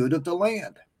eat the good of the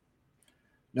land.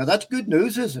 Now that's good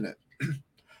news, isn't it?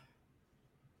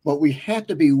 But we have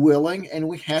to be willing and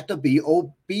we have to be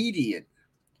obedient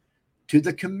to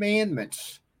the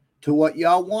commandments, to what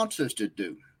Yah wants us to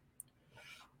do.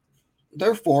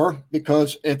 Therefore,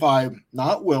 because if I'm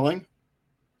not willing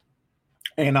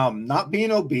and I'm not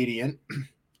being obedient,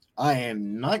 I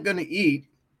am not going to eat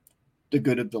the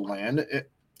good of the land.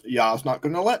 Yah's not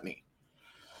going to let me.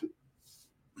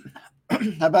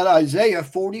 How about Isaiah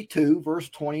 42, verse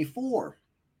 24?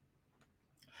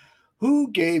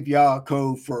 Who gave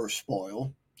Yaakov for a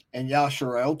spoil and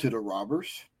Yasharel to the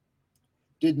robbers?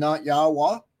 Did not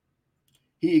Yahweh,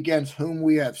 he against whom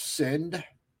we have sinned?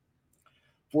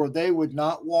 For they would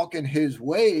not walk in his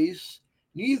ways,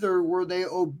 neither were they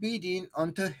obedient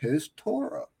unto his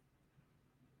Torah.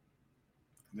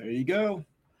 There you go.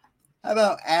 How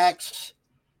about Acts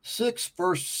 6,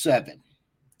 verse 7?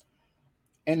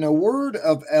 And the word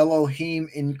of Elohim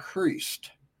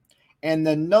increased, and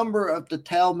the number of the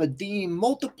Talmudim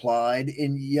multiplied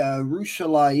in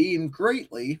Jerusalem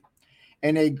greatly,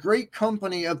 and a great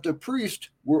company of the priests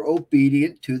were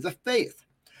obedient to the faith.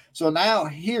 So now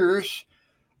here's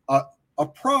a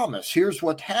promise. Here's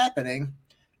what's happening.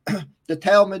 The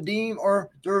Talmudim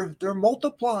they're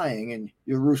multiplying in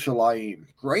Jerusalem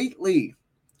greatly,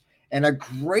 and a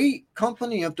great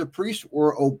company of the priests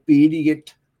were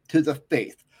obedient to the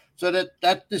faith. So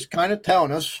that is kind of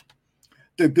telling us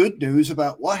the good news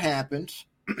about what happens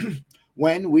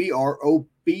when we are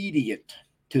obedient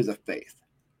to the faith.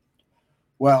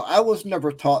 Well, I was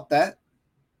never taught that,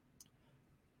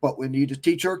 but we need to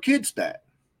teach our kids that.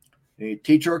 We need to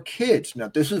teach our kids. Now,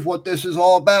 this is what this is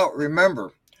all about.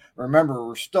 Remember,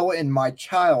 we're still in my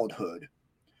childhood,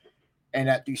 and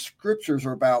that these scriptures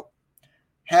are about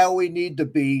how we need to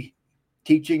be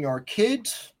teaching our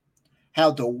kids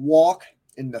how to walk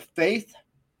in the faith,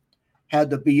 how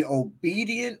to be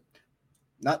obedient,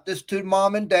 not just to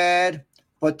mom and dad,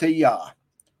 but to Yah.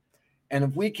 And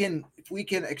if we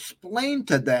can explain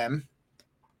to them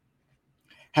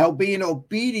how being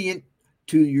obedient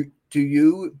to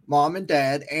you, mom and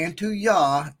dad, and to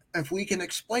Yah, if we can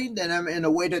explain to them in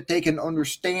a way that they can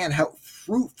understand how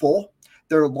fruitful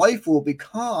their life will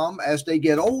become as they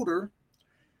get older,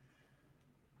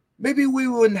 maybe we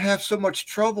wouldn't have so much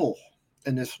trouble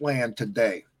in this land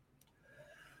today.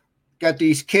 Got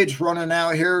these kids running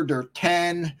out here, they're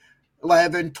 10,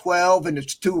 11, 12, and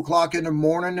it's 2 o'clock in the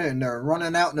morning, and they're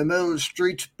running out in the middle of the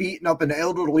streets beating up an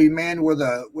elderly man with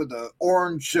a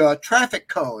orange traffic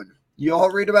cone. You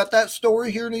all read about that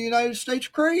story here in the United States?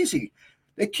 Crazy.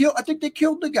 I think they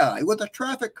killed the guy with a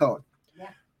traffic cone.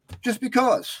 Yeah. Just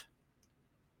because.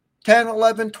 10,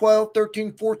 11, 12,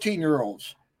 13,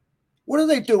 14-year-olds. What are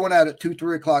they doing out at 2,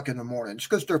 3 o'clock in the morning? It's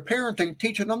because their parents ain't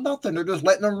teaching them nothing. They're just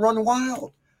letting them run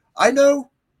wild. I know.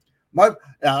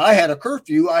 I had a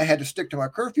curfew. I had to stick to my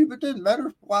curfew, but it didn't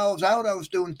matter. While I was out, I was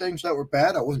doing things that were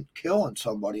bad. I wasn't killing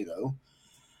somebody, though.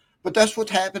 But that's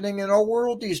what's happening in our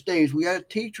world these days. We got to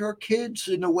teach our kids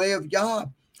in the way of Yah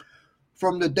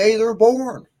from the day they're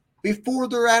born. Before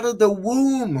they're out of the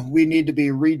womb, we need to be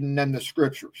reading them the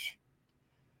scriptures.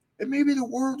 And maybe the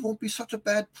world won't be such a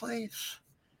bad place.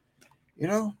 You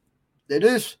know, it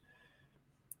is.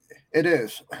 It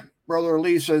is. Brother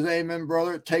Lee says, amen,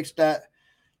 brother. It takes that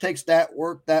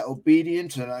work, that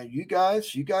obedience. And you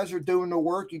guys are doing the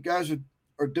work. You guys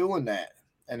are doing that.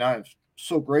 And I'm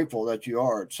so grateful that you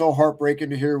are. It's so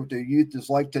heartbreaking to hear what the youth is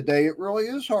like today. It really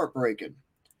is heartbreaking.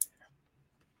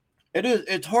 It is.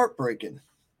 It's heartbreaking.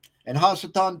 And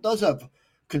Hasatan does have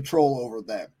control over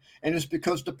them. And it's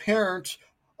because the parents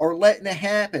are letting it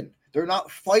happen. They're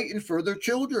not fighting for their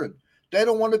children. They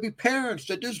don't want to be parents.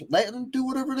 They're just letting them do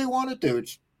whatever they want to do.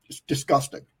 It's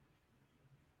disgusting.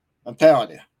 I'm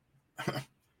telling you.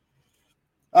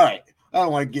 All right. I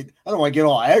don't want to get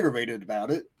all aggravated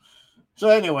about it. So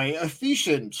anyway,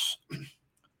 Ephesians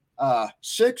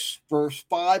 6, verse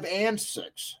 5 and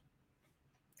 6.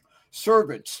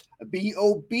 Servants, be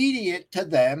obedient to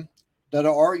them that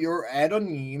are your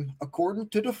Adonim according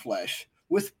to the flesh,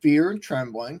 with fear and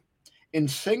trembling, in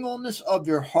singleness of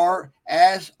your heart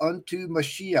as unto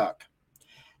Mashiach,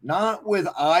 not with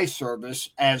eye service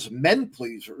as men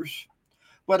pleasers,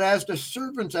 but as the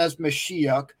servants as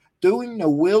Mashiach, doing the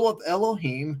will of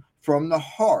Elohim from the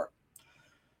heart.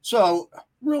 So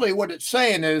really what it's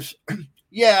saying is,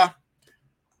 yeah,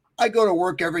 I go to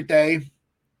work every day.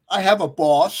 I have a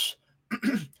boss.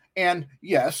 And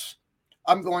yes,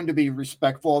 I'm going to be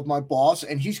respectful of my boss,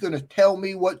 and he's going to tell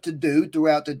me what to do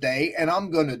throughout the day, and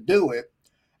I'm going to do it.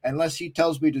 unless he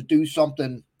tells me to do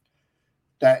something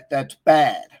that's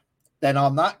bad, then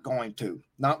I'm not going to.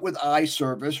 Not with eye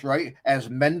service, right? As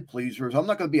men pleasers. I'm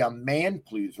not going to be a man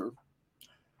pleaser.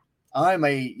 I'm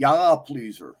a Yah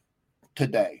pleaser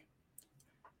today.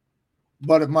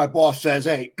 But if my boss says,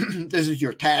 hey, this is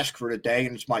your task for today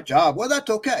and it's my job, well, that's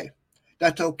okay.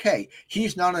 That's okay.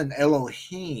 He's not an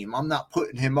Elohim. I'm not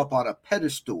putting him up on a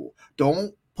pedestal.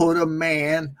 Don't put a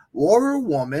man or a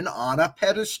woman on a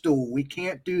pedestal. We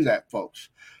can't do that, folks.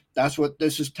 That's what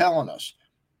this is telling us.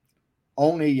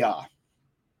 Only Yah.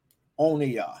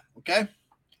 Only Yah. Okay?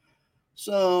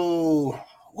 So,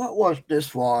 what was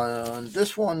this one?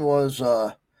 This one was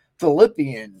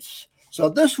Philippians. So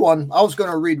this one, I was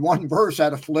going to read one verse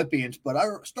out of Philippians, but I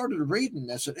started reading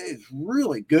this. It is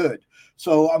really good.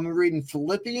 So I'm reading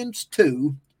Philippians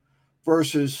 2,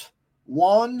 verses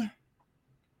 1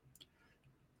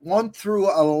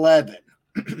 through 11.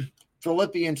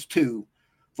 Philippians 2,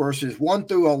 verses 1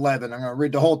 through 11. I'm going to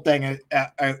read the whole thing.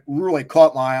 I really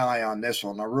caught my eye on this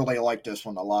one. I really like this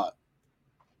one a lot.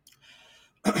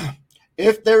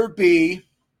 If there be,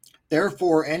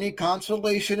 therefore, any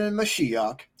consolation in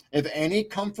Mashiach, if any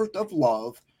comfort of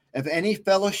love, if any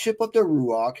fellowship of the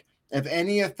Ruach, if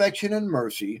any affection and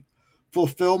mercy,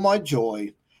 fulfill my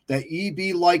joy, that ye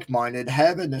be like-minded,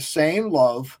 having the same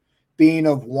love, being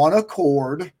of one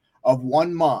accord, of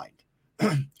one mind.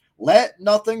 Let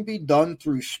nothing be done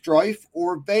through strife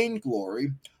or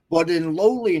vainglory, but in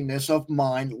lowliness of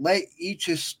mind let each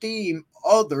esteem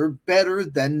other better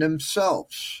than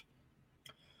themselves.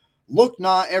 Look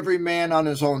not every man on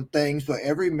his own things, but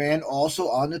every man also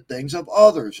on the things of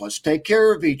others. Let's take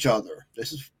care of each other.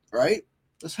 This is right.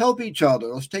 Let's help each other.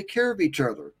 Let's take care of each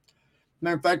other.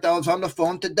 Matter of fact, I was on the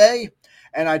phone today,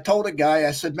 and I told a guy,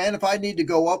 I said, man, if I need to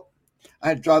go up, I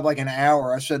had to drive like an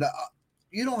hour. I said,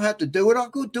 you don't have to do it. I'll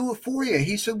go do it for you.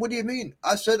 He said, what do you mean?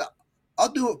 I said,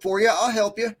 I'll do it for you. I'll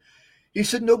help you. He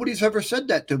said, nobody's ever said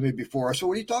that to me before. I said,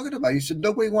 what are you talking about? He said,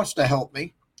 nobody wants to help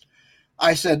me.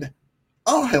 I said,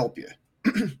 I'll help you.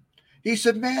 He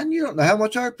said, man, you don't know how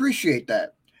much I appreciate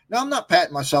that. Now, I'm not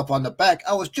patting myself on the back.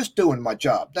 I was just doing my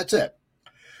job. That's it.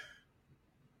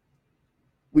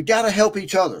 We got to help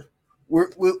each other.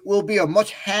 We'll be a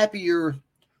much happier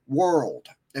world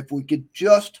if we could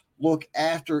just look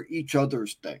after each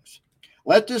other's things.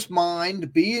 Let this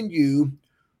mind be in you,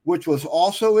 which was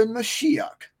also in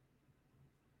Mashiach.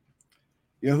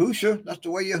 Yahusha, that's the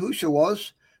way Yahusha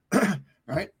was,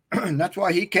 right? That's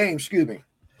why he came, excuse me.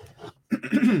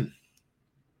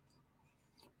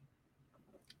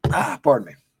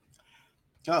 Pardon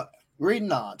me.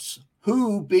 Reading on.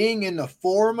 Who, being in the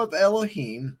form of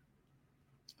Elohim,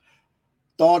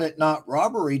 thought it not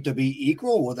robbery to be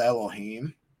equal with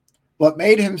Elohim, but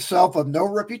made himself of no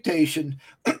reputation,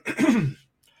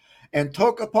 and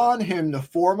took upon him the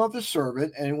form of a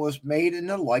servant, and was made in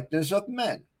the likeness of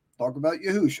men. Talk about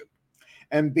Yahusha.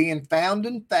 And being found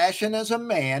in fashion as a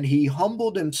man, he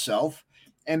humbled himself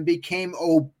and became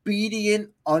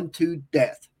obedient unto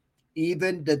death,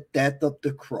 even the death of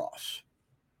the cross.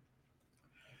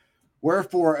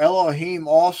 Wherefore Elohim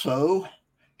also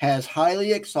has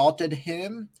highly exalted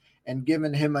him and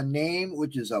given him a name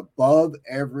which is above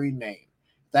every name,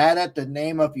 that at the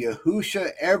name of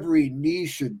Yahusha every knee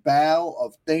should bow,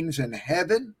 of things in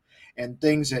heaven and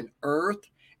things in earth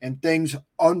and things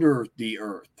under the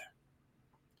earth.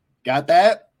 Got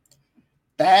that?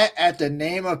 That at the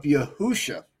name of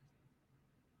Yahusha,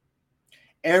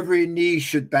 every knee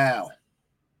should bow.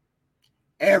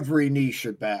 Every knee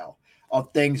should bow,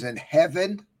 of things in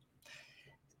heaven,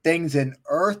 things in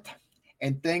earth,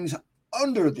 and things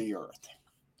under the earth.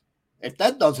 If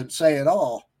that doesn't say it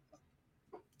all,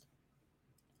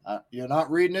 you're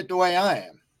not reading it the way I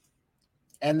am.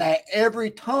 And that every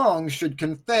tongue should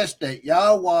confess that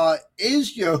Yahweh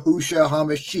is Yahusha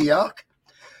HaMashiach,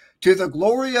 to the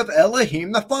glory of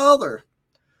Elohim the Father.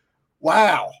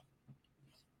 Wow.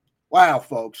 Wow,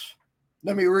 folks.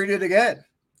 Let me read it again.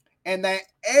 And that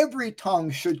every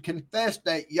tongue should confess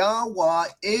that Yahweh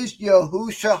is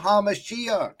Yahusha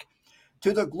HaMashiach,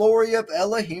 to the glory of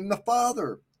Elohim the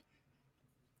Father.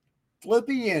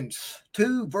 Philippians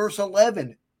 2, verse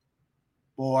 11.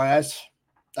 Boy,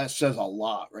 that says a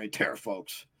lot right there,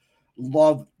 folks.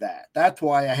 Love that. That's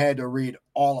why I had to read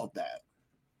all of that.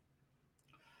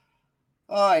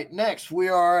 All right, next we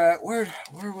are at, where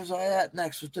was I at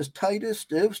next? Was this Titus?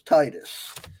 It was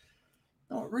Titus.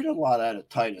 I don't read a lot out of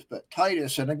Titus, but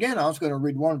Titus, and again, I was going to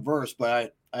read one verse,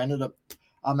 but I ended up,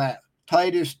 I'm at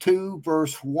Titus 2,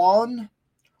 verse 1,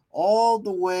 all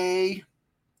the way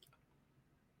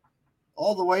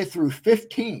through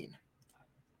 15.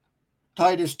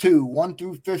 Titus 2, 1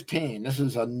 through 15. This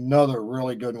is another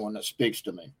really good one that speaks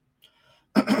to me.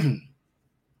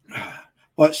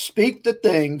 But speak the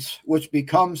things which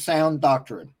become sound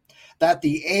doctrine, that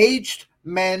the aged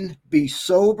men be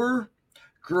sober,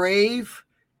 grave,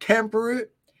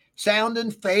 temperate, sound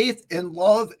in faith, in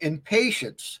love, in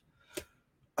patience.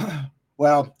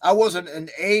 Well, I wasn't an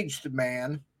aged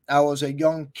man. I was a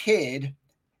young kid,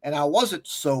 and I wasn't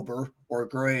sober or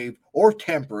grave or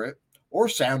temperate or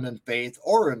sound in faith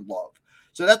or in love.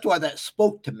 So that's why that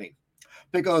spoke to me.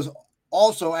 Because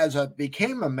also, as I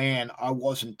became a man, I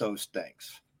wasn't those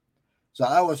things. So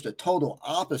I was the total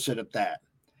opposite of that.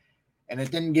 And it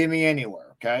didn't get me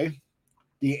anywhere, okay?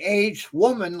 The aged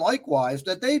woman, likewise,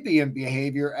 that they be in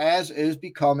behavior as is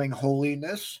becoming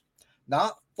holiness,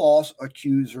 not false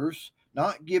accusers,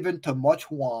 not given to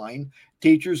much wine,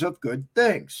 teachers of good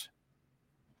things.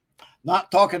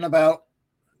 Not talking about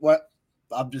what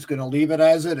I'm just going to leave it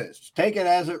as it is. Take it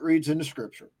as it reads in the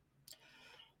scripture.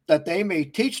 That they may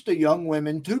teach the young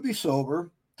women to be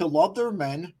sober, to love their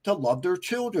men, to love their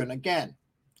children. Again,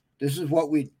 this is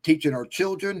what we teaching our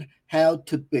children how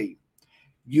to be.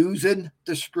 Using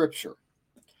the scripture.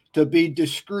 To be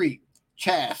discreet,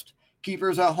 chaste,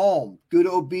 keepers at home, good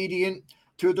obedient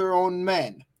to their own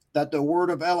men, that the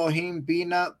word of Elohim be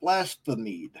not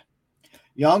blasphemed.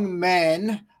 Young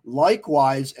men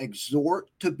likewise exhort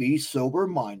to be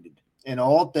sober-minded, in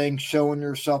all things showing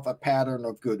yourself a pattern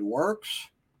of good works,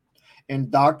 in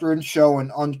doctrine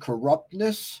showing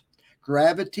uncorruptness,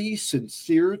 gravity,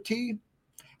 sincerity,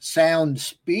 sound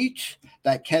speech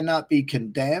that cannot be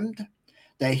condemned,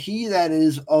 that he that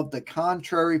is of the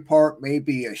contrary part may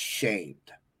be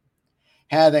ashamed,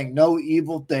 having no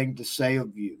evil thing to say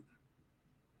of you.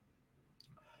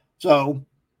 So,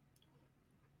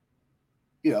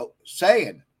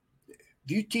 saying,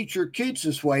 if you teach your kids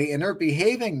this way and they're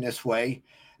behaving this way,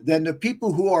 then the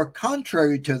people who are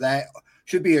contrary to that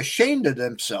should be ashamed of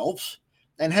themselves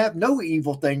and have no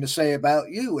evil thing to say about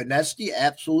you. And that's the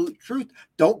absolute truth.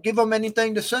 Don't give them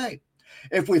anything to say.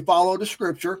 If we follow the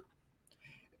scripture,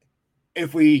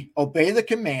 if we obey the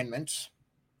commandments,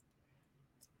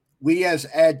 we as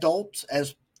adults,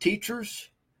 as teachers,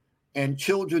 and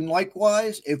children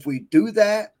likewise, if we do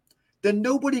that, then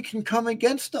nobody can come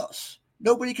against us.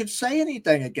 Nobody can say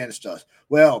anything against us.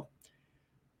 Well,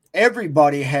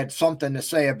 everybody had something to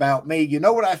say about me. You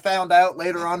know what I found out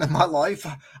later on in my life?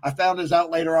 I found this out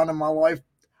later on in my life.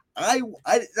 I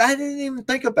didn't even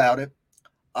think about it.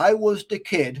 I was the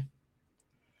kid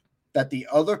that the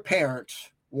other parents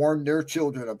warned their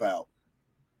children about.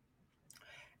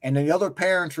 And the other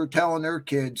parents were telling their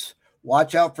kids,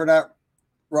 watch out for that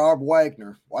Rob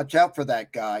Wagner. Watch out for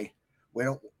that guy. We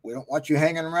don't want you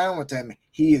hanging around with him.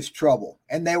 He is trouble.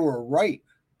 And they were right.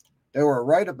 They were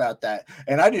right about that.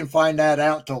 And I didn't find that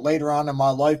out until later on in my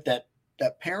life that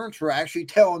parents were actually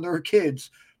telling their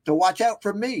kids to watch out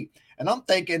for me. And I'm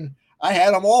thinking I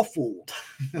had them all fooled,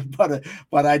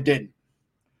 but I didn't.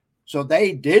 So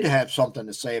they did have something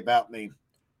to say about me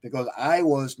because I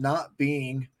was not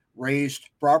being raised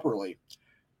properly.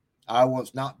 I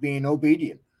was not being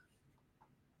obedient.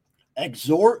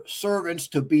 Exhort servants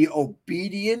to be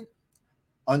obedient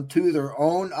unto their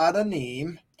own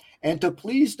Adonai, and to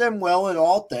please them well in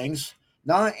all things,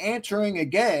 not answering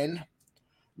again,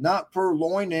 not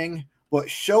purloining, but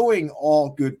showing all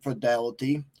good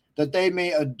fidelity, that they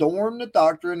may adorn the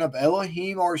doctrine of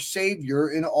Elohim our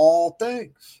Savior in all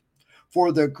things.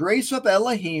 For the grace of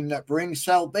Elohim that brings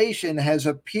salvation has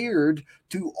appeared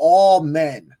to all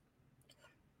men.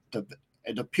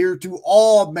 It appeared to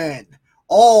all men,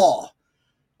 all,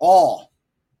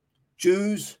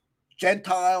 Jews,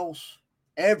 Gentiles,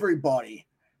 everybody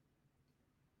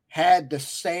had the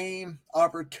same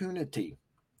opportunity.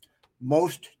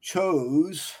 Most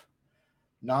chose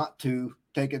not to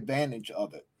take advantage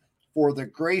of it. For the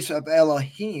grace of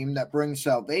Elohim that brings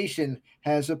salvation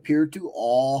has appeared to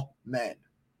all men,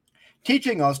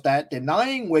 teaching us that,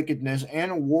 denying wickedness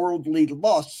and worldly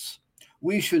lusts,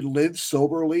 we should live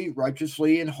soberly,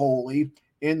 righteously, and holy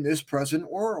in this present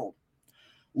world,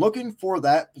 looking for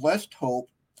that blessed hope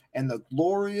and the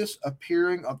glorious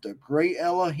appearing of the great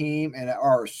Elohim and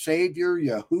our Savior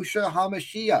Yahushua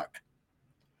HaMashiach,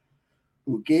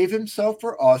 who gave himself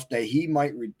for us that he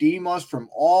might redeem us from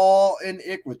all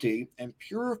iniquity and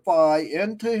purify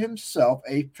unto himself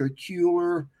a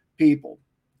peculiar people,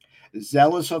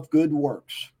 zealous of good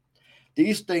works.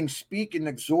 These things speak and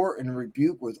exhort and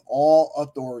rebuke with all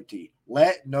authority.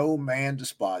 Let no man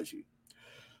despise you.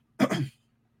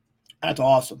 That's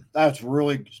awesome. That's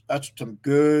some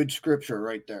good scripture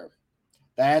right there.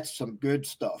 That's some good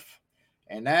stuff.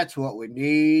 And that's what we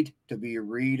need to be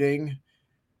reading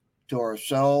to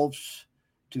ourselves,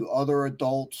 to other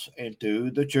adults, and to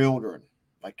the children.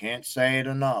 I can't say it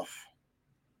enough.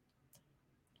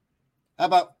 How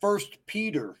about First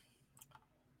Peter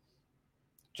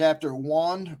chapter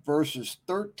 1, verses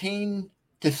 13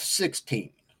 to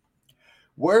 16?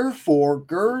 Wherefore,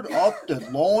 gird up the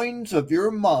loins of your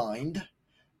mind,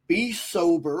 be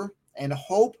sober, and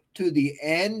hope to the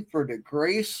end for the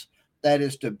grace that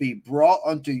is to be brought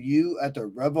unto you at the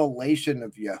revelation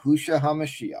of Yahushua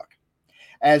HaMashiach,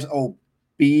 as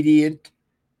obedient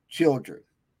children,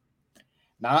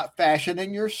 not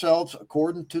fashioning yourselves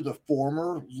according to the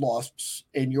former lusts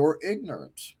in your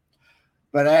ignorance.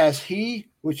 But as he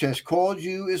which has called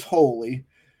you is holy,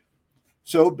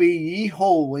 so be ye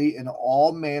holy in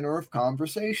all manner of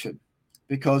conversation,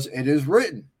 because it is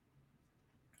written,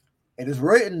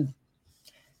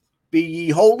 be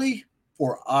ye holy,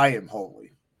 for I am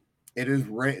holy. It is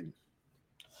written.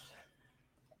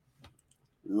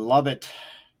 Love it.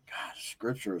 God,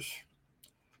 scriptures.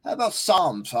 How about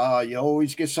Psalms? You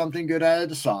always get something good out of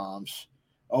the Psalms.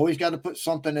 Always got to put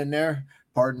something in there.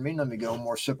 Pardon me. Let me get one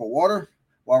more sip of water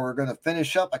while we're going to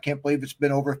finish up. I can't believe it's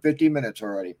been over 50 minutes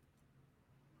already.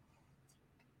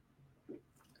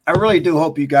 I really do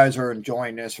hope you guys are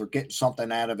enjoying this or getting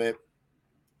something out of it.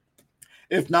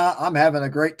 If not, I'm having a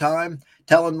great time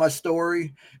telling my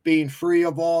story, being free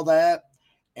of all that,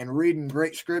 and reading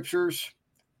great scriptures.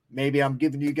 Maybe I'm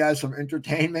giving you guys some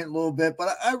entertainment a little bit,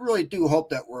 but I really do hope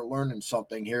that we're learning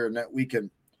something here and that we can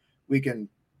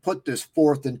put this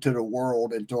forth into the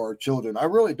world, into our children. I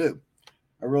really do.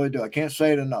 I can't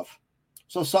say it enough.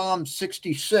 So Psalm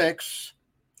 66,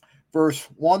 verse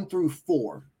 1 through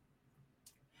 4.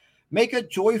 Make a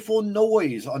joyful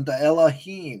noise unto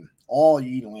Elohim, all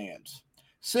ye lands.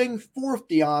 Sing forth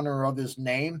the honor of his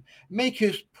name. Make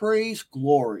his praise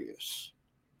glorious.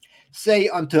 Say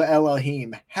unto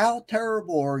Elohim, how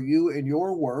terrible are you in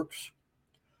your works?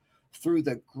 Through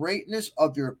the greatness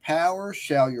of your power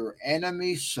shall your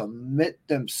enemies submit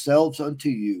themselves unto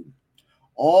you.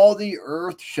 All the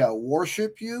earth shall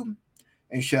worship you,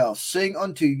 and shall sing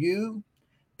unto you.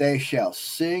 They shall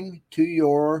sing to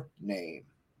your name.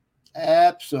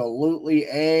 Absolutely.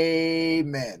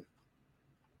 Amen.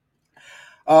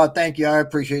 Thank you. I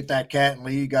appreciate that, Kat and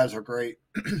Lee. You guys are great.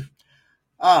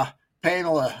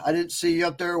 Pamela, I didn't see you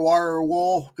up there. Wire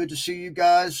Wool, good to see you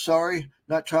guys. Sorry,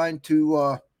 not trying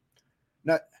to,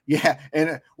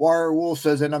 and Wire Wool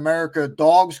says, in America,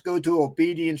 dogs go to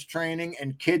obedience training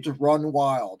and kids run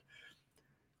wild.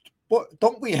 But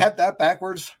don't we have that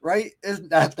backwards, right? Isn't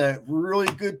that the really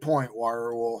good point,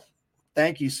 Wire Wool?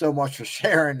 Thank you so much for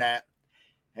sharing that.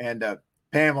 And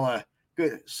Pamela,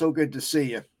 good, so good to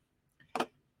see you.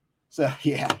 So,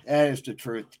 yeah, that is the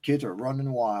truth. The kids are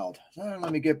running wild. So,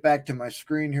 let me get back to my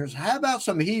screen here. So how about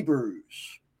some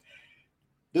Hebrews?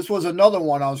 This was another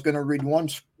one. I was going to read one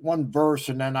verse,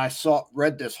 and then I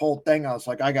read this whole thing. I was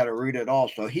like, I got to read it all.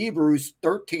 So Hebrews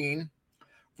 13,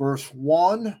 verse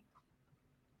 1,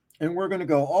 and we're going to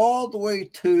go all the way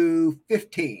to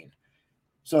 15.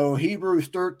 So Hebrews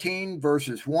 13,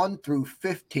 verses 1 through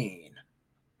 15.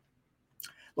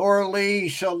 Laura Lee,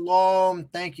 shalom.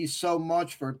 Thank you so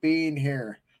much for being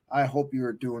here. I hope you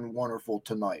are doing wonderful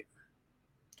tonight.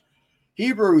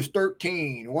 Hebrews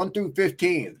 13, 1 through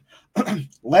 15.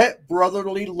 Let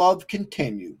brotherly love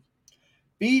continue.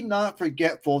 Be not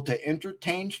forgetful to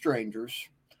entertain strangers,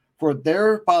 for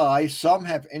thereby some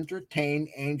have entertained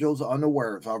angels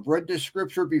unawares. I've read this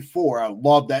scripture before. I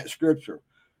love that scripture.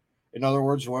 In other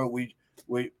words, one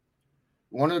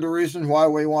of the reasons why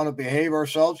we want to behave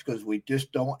ourselves, because we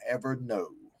just don't ever know.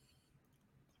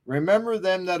 Remember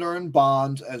them that are in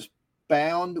bonds as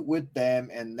bound with them,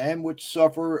 and them which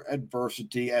suffer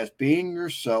adversity, as being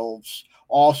yourselves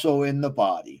also in the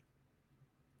body.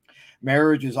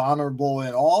 Marriage is honorable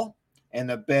in all, and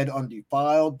the bed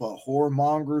undefiled, but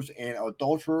whoremongers and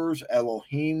adulterers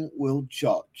Elohim will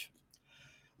judge.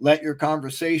 Let your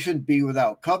conversation be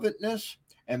without covetousness,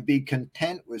 and be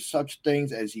content with such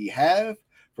things as ye have.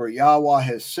 For Yahweh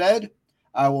has said,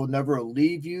 I will never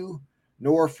leave you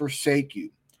nor forsake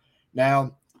you.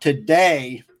 Now,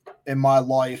 today in my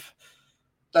life,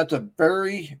 that's a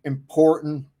very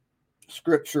important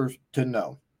scripture to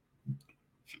know.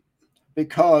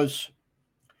 Because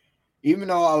even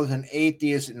though I was an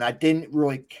atheist and I didn't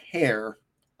really care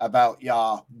about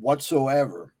Yah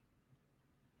whatsoever,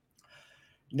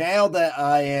 now that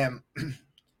I am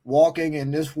walking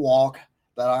in this walk,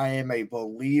 that I am a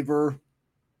believer,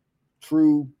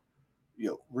 true,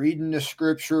 reading the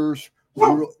scriptures,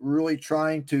 really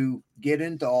trying to get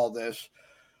into all this,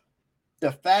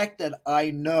 the fact that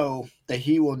I know that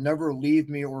he will never leave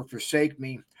me or forsake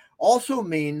me also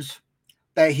means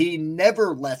that he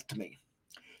never left me.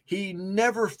 He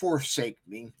never forsake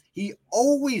me. He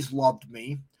always loved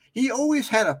me. He always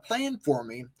had a plan for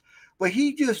me, but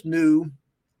he just knew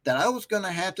that I was going to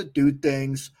have to do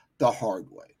things the hard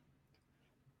way.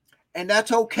 And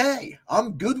that's okay.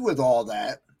 I'm good with all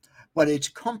that, but it's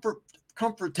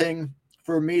comforting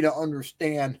for me to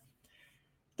understand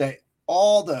that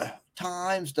all the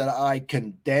times that I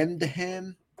condemned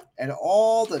him and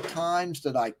all the times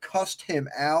that I cussed him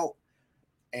out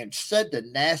and said the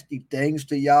nasty things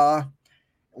to Yah,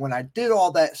 when I did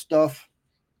all that stuff,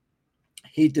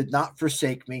 he did not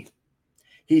forsake me.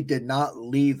 He did not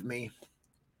leave me.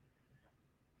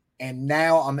 And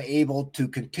now I'm able to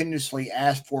continuously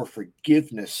ask for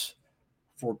forgiveness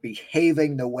for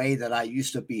behaving the way that I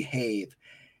used to behave.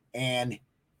 And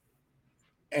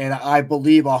I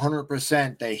believe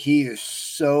 100% that he is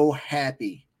so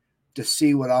happy to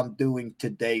see what I'm doing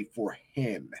today for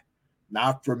him,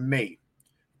 not for me,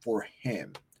 for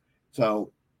him.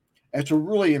 So it's a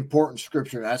really important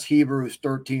scripture. That's Hebrews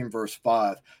 13, verse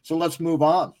 5. So let's move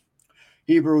on.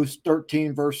 Hebrews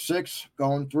 13, verse 6,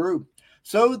 going through.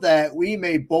 So that we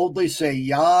may boldly say,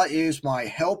 Yah is my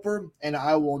helper, and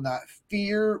I will not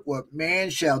fear what man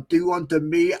shall do unto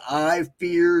me. I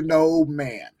fear no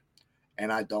man.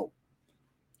 And I don't.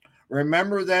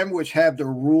 Remember them which have the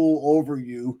rule over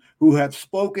you, who have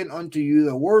spoken unto you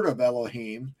the word of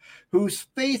Elohim, whose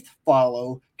faith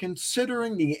follow,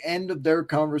 considering the end of their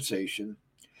conversation.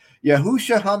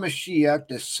 Yahushua HaMashiach,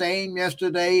 the same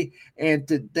yesterday and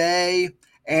today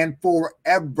and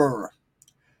forever.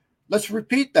 Let's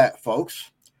repeat that,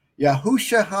 folks.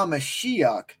 Yahushua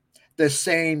HaMashiach, the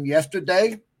same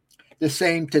yesterday, the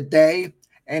same today,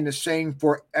 and the same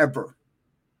forever.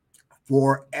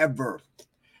 Forever.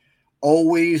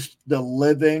 Always the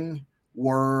living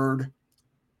word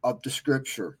of the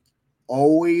scripture.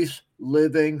 Always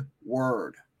living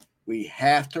word. We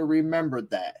have to remember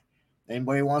that.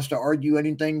 Anybody wants to argue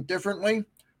anything differently?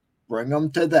 Bring them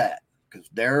to that, because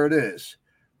there it is.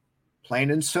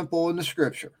 Plain and simple in the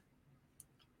scripture.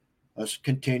 Let's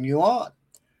continue on.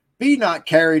 Be not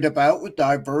carried about with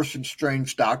diverse and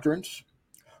strange doctrines,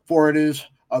 for it is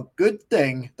a good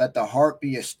thing that the heart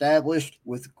be established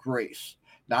with grace,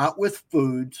 not with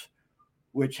foods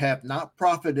which have not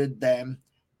profited them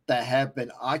that have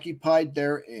been occupied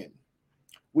therein.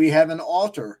 We have an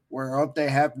altar whereof they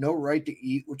have no right to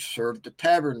eat, which serve the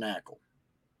tabernacle.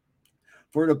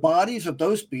 For the bodies of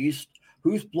those beasts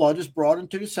whose blood is brought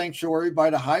into the sanctuary by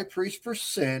the high priest for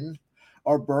sin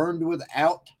are burned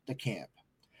without the camp.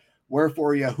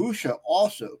 Wherefore Yahusha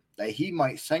also, that he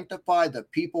might sanctify the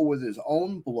people with his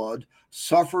own blood,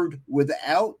 suffered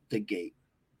without the gate.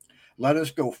 Let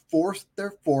us go forth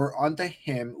therefore unto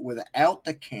him without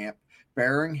the camp,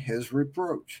 bearing his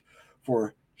reproach.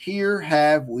 For here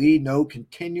have we no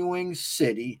continuing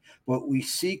city, but we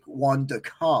seek one to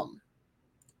come.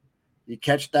 You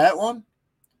catch that one?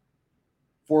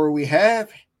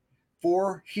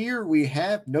 For here we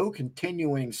have no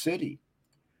continuing city,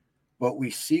 but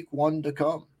we seek one to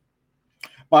come.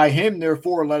 By him,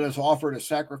 therefore, let us offer the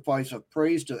sacrifice of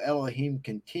praise to Elohim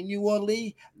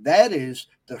continually. That is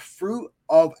the fruit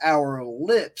of our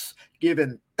lips,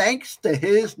 giving thanks to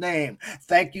his name.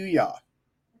 Thank you, Yah.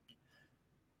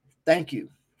 Thank you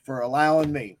for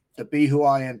allowing me to be who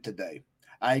I am today.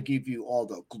 I give you all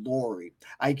the glory.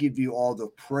 I give you all the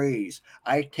praise.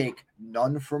 I take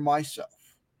none for myself.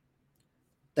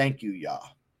 Thank you, Yah.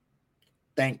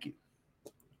 Thank you.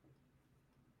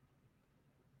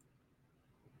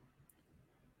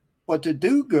 But to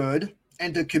do good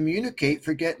and to communicate,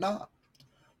 forget not.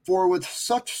 For with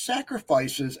such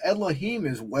sacrifices, Elohim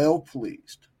is well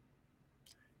pleased.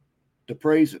 The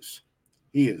praises,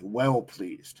 he is well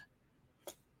pleased.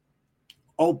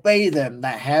 Obey them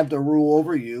that have the rule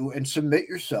over you, and submit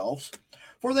yourselves,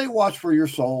 for they watch for your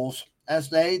souls, as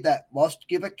they that must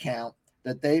give account,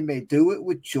 that they may do it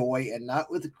with joy and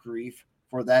not with grief,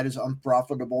 for that is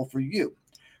unprofitable for you.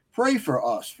 Pray for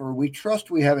us, for we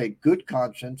trust we have a good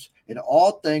conscience, in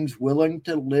all things willing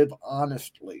to live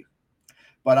honestly.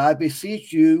 But I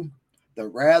beseech you the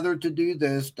rather to do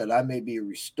this, that I may be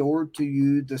restored to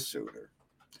you the sooner.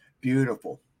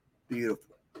 Beautiful.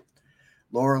 Beautiful.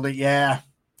 Lord, yeah,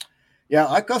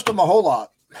 I cussed him a whole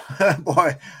lot.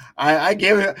 Boy, I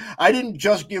didn't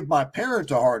just give my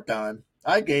parents a hard time.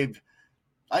 I gave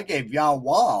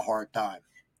Yahweh a hard time.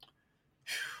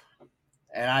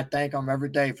 And I thank him every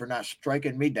day for not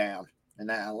striking me down and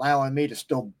allowing me to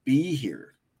still be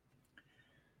here.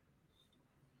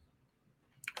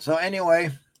 So anyway,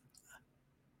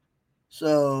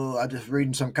 I'm just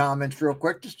reading some comments real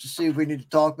quick just to see if we need to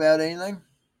talk about anything.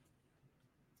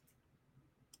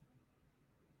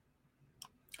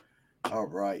 All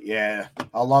right. Yeah.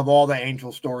 I love all the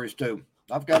angel stories too.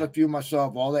 I've got a few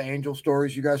myself. All the angel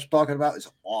stories you guys are talking about is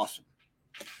awesome.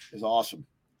 Is awesome.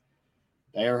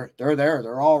 They're there.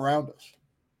 They're all around us.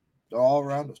 They're all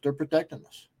around us. They're protecting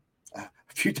us. A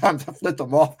few times I flipped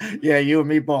them off. Yeah, you and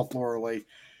me both, Laura Lee.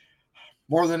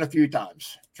 More than a few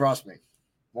times. Trust me.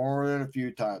 More than a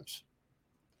few times.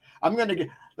 Let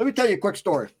me tell you a quick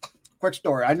story. Quick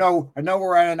story. I know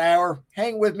we're at an hour.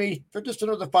 Hang with me for just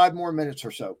another 5 more minutes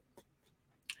or so.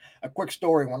 A quick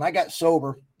story. When I got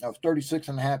sober, I was 36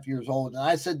 and a half years old, and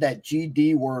I said that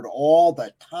GD word all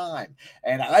the time.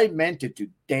 And I meant it to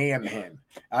damn him.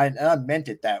 I meant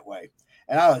it that way.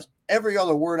 And I was every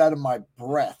other word out of my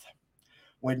breath.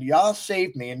 When y'all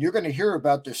saved me, and you're going to hear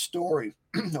about this story,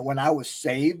 when I was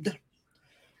saved,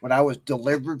 when I was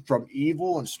delivered from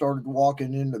evil and started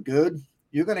walking into good,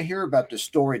 you're going to hear about this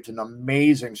story. It's an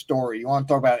amazing story. You want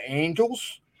to talk about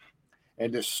angels?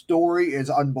 And the story is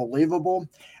unbelievable.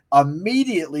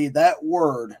 Immediately, that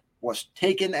word was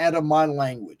taken out of my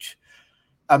language.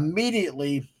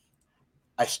 Immediately,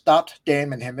 I stopped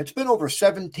damning him. It's been over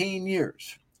 17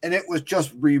 years, and it was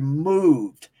just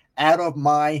removed out of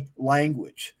my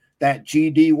language. That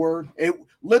GD word, it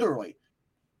literally,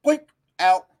 blink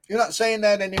out. You're not saying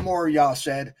that anymore, y'all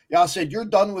said. Y'all said, you're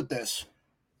done with this.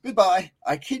 Goodbye.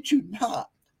 I kid you not.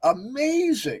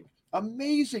 Amazing.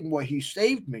 Amazing what he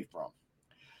saved me from.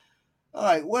 All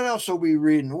right, what else are we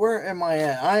reading? Where am I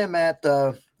at? I am at,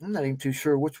 I'm not even too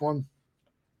sure which one.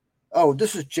 Oh,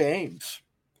 this is James.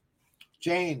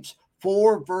 James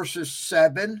 4, verses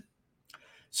 7.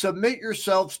 Submit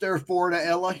yourselves, therefore, to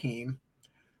Elohim.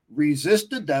 Resist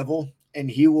the devil, and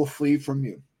he will flee from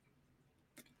you.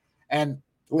 And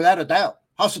without a doubt,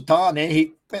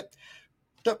 Hasatan,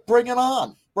 bring it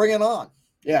on. Bring it on.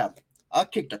 Yeah, I'll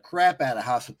kick the crap out of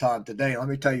Hasatan today. Let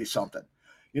me tell you something.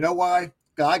 You know why?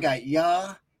 I got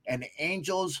Yah and the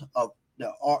angels of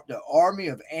the army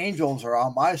of angels are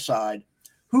on my side.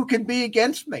 Who can be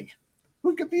against me?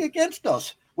 Who can be against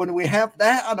us when we have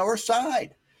that on our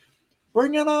side?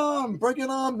 Bring it on,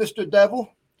 Mr.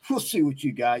 Devil. We'll see what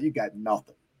you got. You got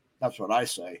nothing. That's what I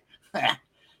say.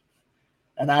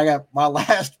 And I got my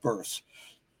last verse.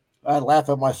 I laugh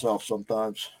at myself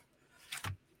sometimes.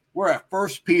 We're at 1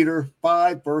 Peter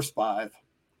 5, verse 5.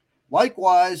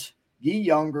 Likewise, ye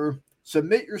younger,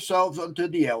 submit yourselves unto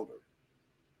the elder.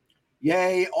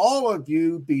 Yea, all of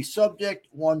you be subject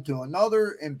one to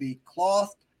another, and be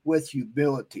clothed with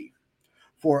humility.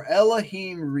 For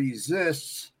Elohim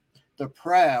resists the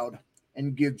proud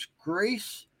and gives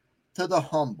grace to the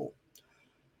humble.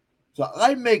 So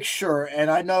I make sure, and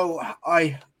I know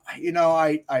I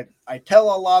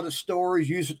tell a lot of stories.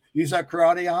 Use that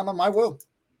karate on them. I will.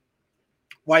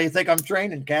 Why do you think I'm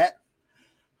training, Cat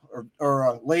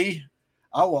or Lee?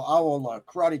 I will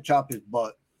karate chop his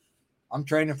butt. I'm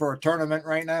training for a tournament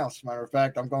right now. As a matter of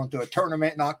fact, I'm going to a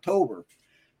tournament in October,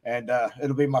 and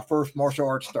it'll be my first martial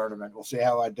arts tournament. We'll see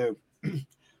how I do.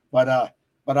 but I'll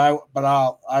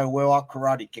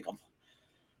karate kick him.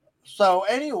 So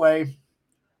anyway,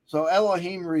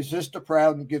 Elohim resists the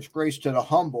proud and gives grace to the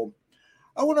humble.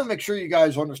 I want to make sure you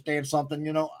guys understand something.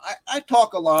 You know, I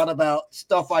talk a lot about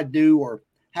stuff I do or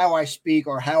how I speak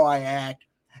or how I act.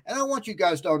 And I want you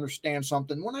guys to understand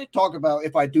something. When I talk about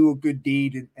if I do a good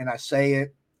deed and I say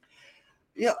it,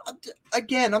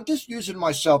 again, I'm just using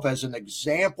myself as an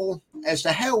example as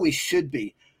to how we should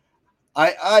be.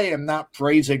 I am not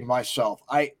praising myself.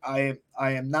 I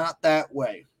am not that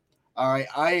way. All right.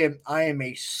 I am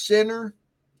a sinner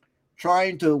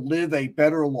trying to live a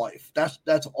better life.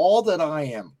 That's all that I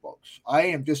am, folks. I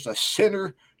am just a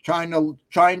sinner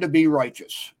trying to be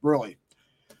righteous, really.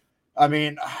 I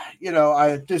mean,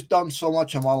 I've just done so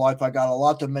much in my life. I got a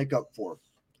lot to make up for.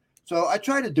 So I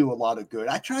try to do a lot of good.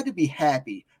 I try to be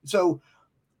happy. So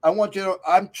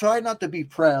I'm trying not to be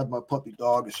proud. My puppy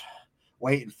dog is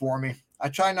waiting for me. I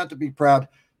try not to be proud.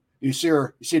 You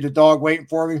see the dog waiting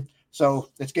for me. So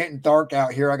it's getting dark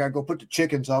out here. I got to go put the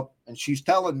chickens up. And she's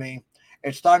telling me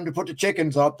it's time to put the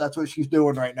chickens up. That's what she's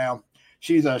doing right now.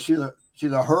 She's a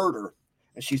herder.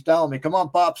 And she's telling me, come on,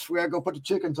 Pops, we got to go put the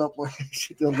chickens up.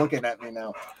 She's still looking at me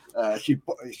now.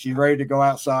 She's ready to go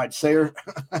outside. Say her.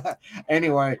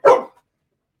 Anyway. All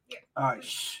right.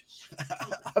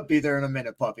 I'll be there in a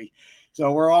minute, puppy.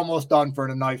 So we're almost done for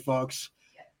tonight, folks.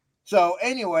 So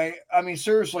anyway, I mean,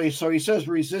 seriously, so he says,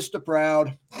 resist the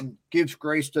proud and gives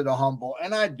grace to the humble.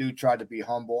 And I do try to be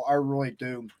humble. I really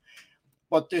do.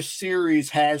 But this series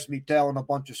has me telling a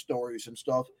bunch of stories and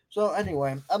stuff. So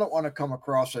anyway, I don't want to come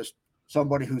across as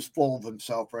somebody who's full of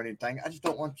himself or anything. I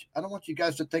don't want you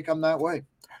guys to think I'm that way,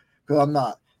 because I'm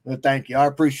not. But thank you. I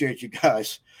appreciate you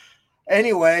guys.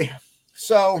 Anyway,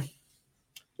 so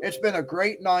It's been a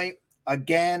great night.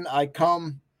 Again, I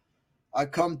come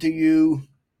to you,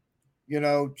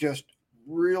 just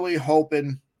really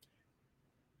hoping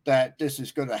that this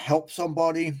is going to help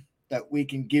somebody, that we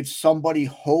can give somebody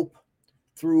hope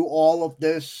through all of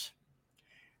this,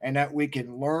 and that we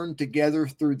can learn together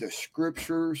through the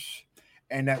scriptures,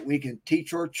 and that we can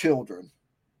teach our children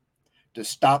to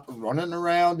stop running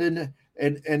around in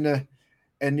the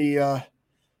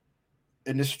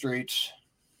in the streets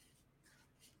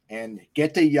and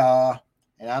get to Yah.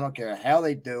 And I don't care how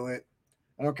they do it.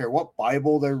 I don't care what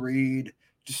Bible they read.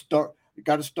 Just start. You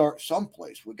got to start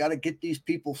someplace. We got to get these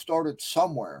people started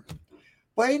somewhere.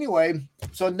 But anyway,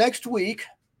 so next week,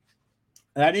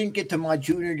 and I didn't get to my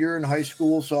junior year in high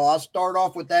school, so I'll start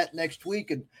off with that next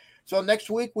week. And so next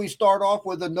week we start off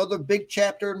with another big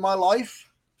chapter in my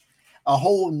life, a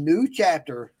whole new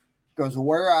chapter, because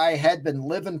where I had been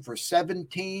living for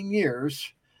 17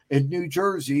 years in New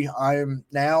Jersey, I am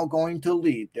now going to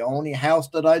leave. The only house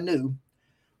that I knew.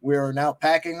 We are now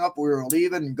packing up. We are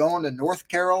leaving and going to North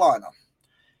Carolina.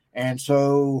 And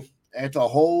so it's a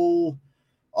whole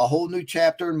new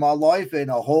chapter in my life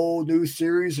and a whole new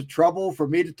series of trouble for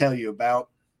me to tell you about.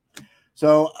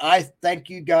 So I thank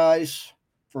you guys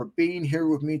for being here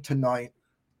with me tonight.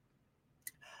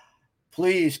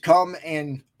 Please come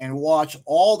and watch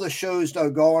all the shows that are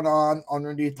going on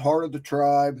underneath Heart of the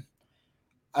Tribe.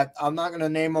 I'm not going to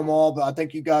name them all, but I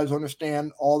think you guys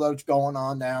understand all that's going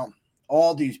on now.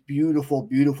 All these beautiful,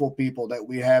 beautiful people that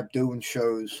we have doing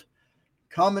shows.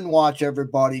 Come and watch,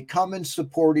 everybody. Come and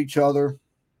support each other.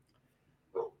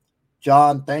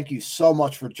 John, thank you so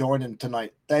much for joining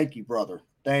tonight. Thank you, brother.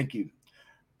 Thank you.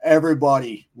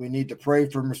 Everybody, we need to pray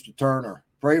for Mr. Turner.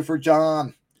 Pray for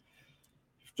John.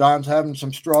 John's having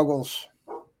some struggles.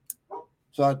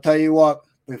 So I'll tell you what,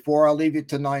 before I leave you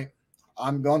tonight,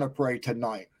 I'm going to pray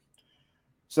tonight.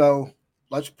 So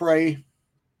let's pray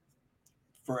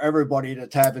for everybody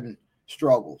that's having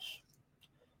struggles.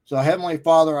 So Heavenly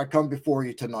Father, I come before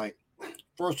you tonight.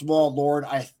 First of all, Lord,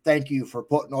 I thank you for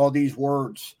putting all these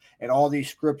words and all these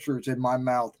scriptures in my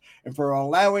mouth and for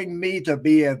allowing me to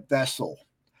be a vessel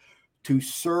to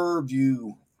serve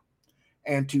you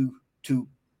and to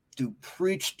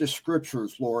preach the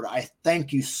scriptures, Lord. I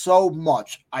thank you so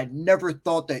much. I never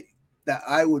thought that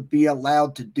I would be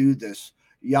allowed to do this.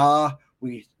 Yah,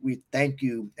 we thank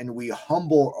you and we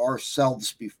humble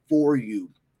ourselves before you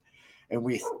and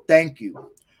we thank you.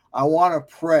 I want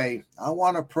to pray. I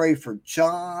want to pray for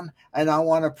John and I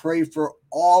want to pray for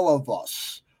all of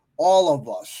us. All of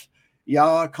us.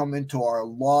 Yah, come into our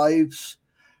lives.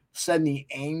 Send the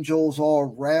angels all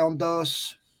around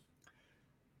us.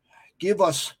 Give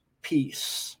us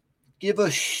peace. Give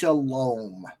us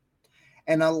shalom.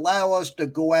 And allow us to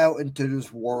go out into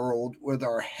this world with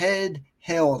our head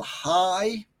held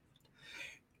high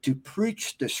to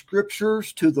preach the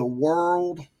scriptures to the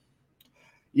world.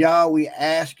 Yah, we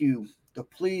ask you to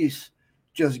please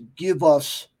just give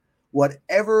us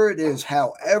whatever it is,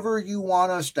 however you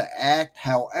want us to act,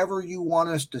 however you want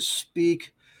us to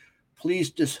speak.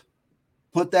 Please just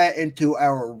put that into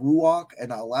our ruach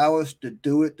and allow us to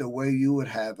do it the way you would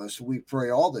have us. We pray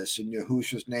all this in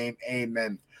Yahushua's name.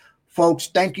 Amen. Folks,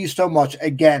 thank you so much.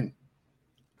 Again,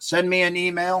 send me an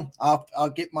email. I'll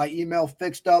get my email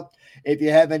fixed up. If you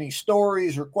have any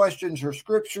stories or questions or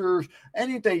scriptures,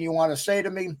 anything you want to say to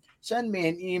me, send me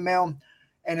an email.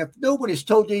 And if nobody's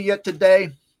told you yet today,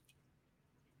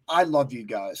 I love you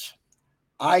guys.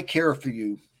 I care for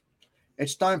you.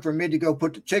 It's time for me to go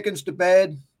put the chickens to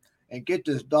bed and get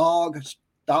this dog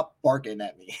stop barking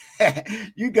at me.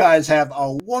 You guys have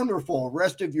a wonderful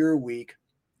rest of your week,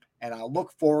 and I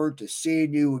look forward to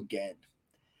seeing you again.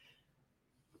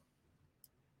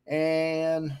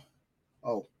 And,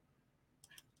 I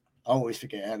always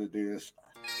forget how to do this.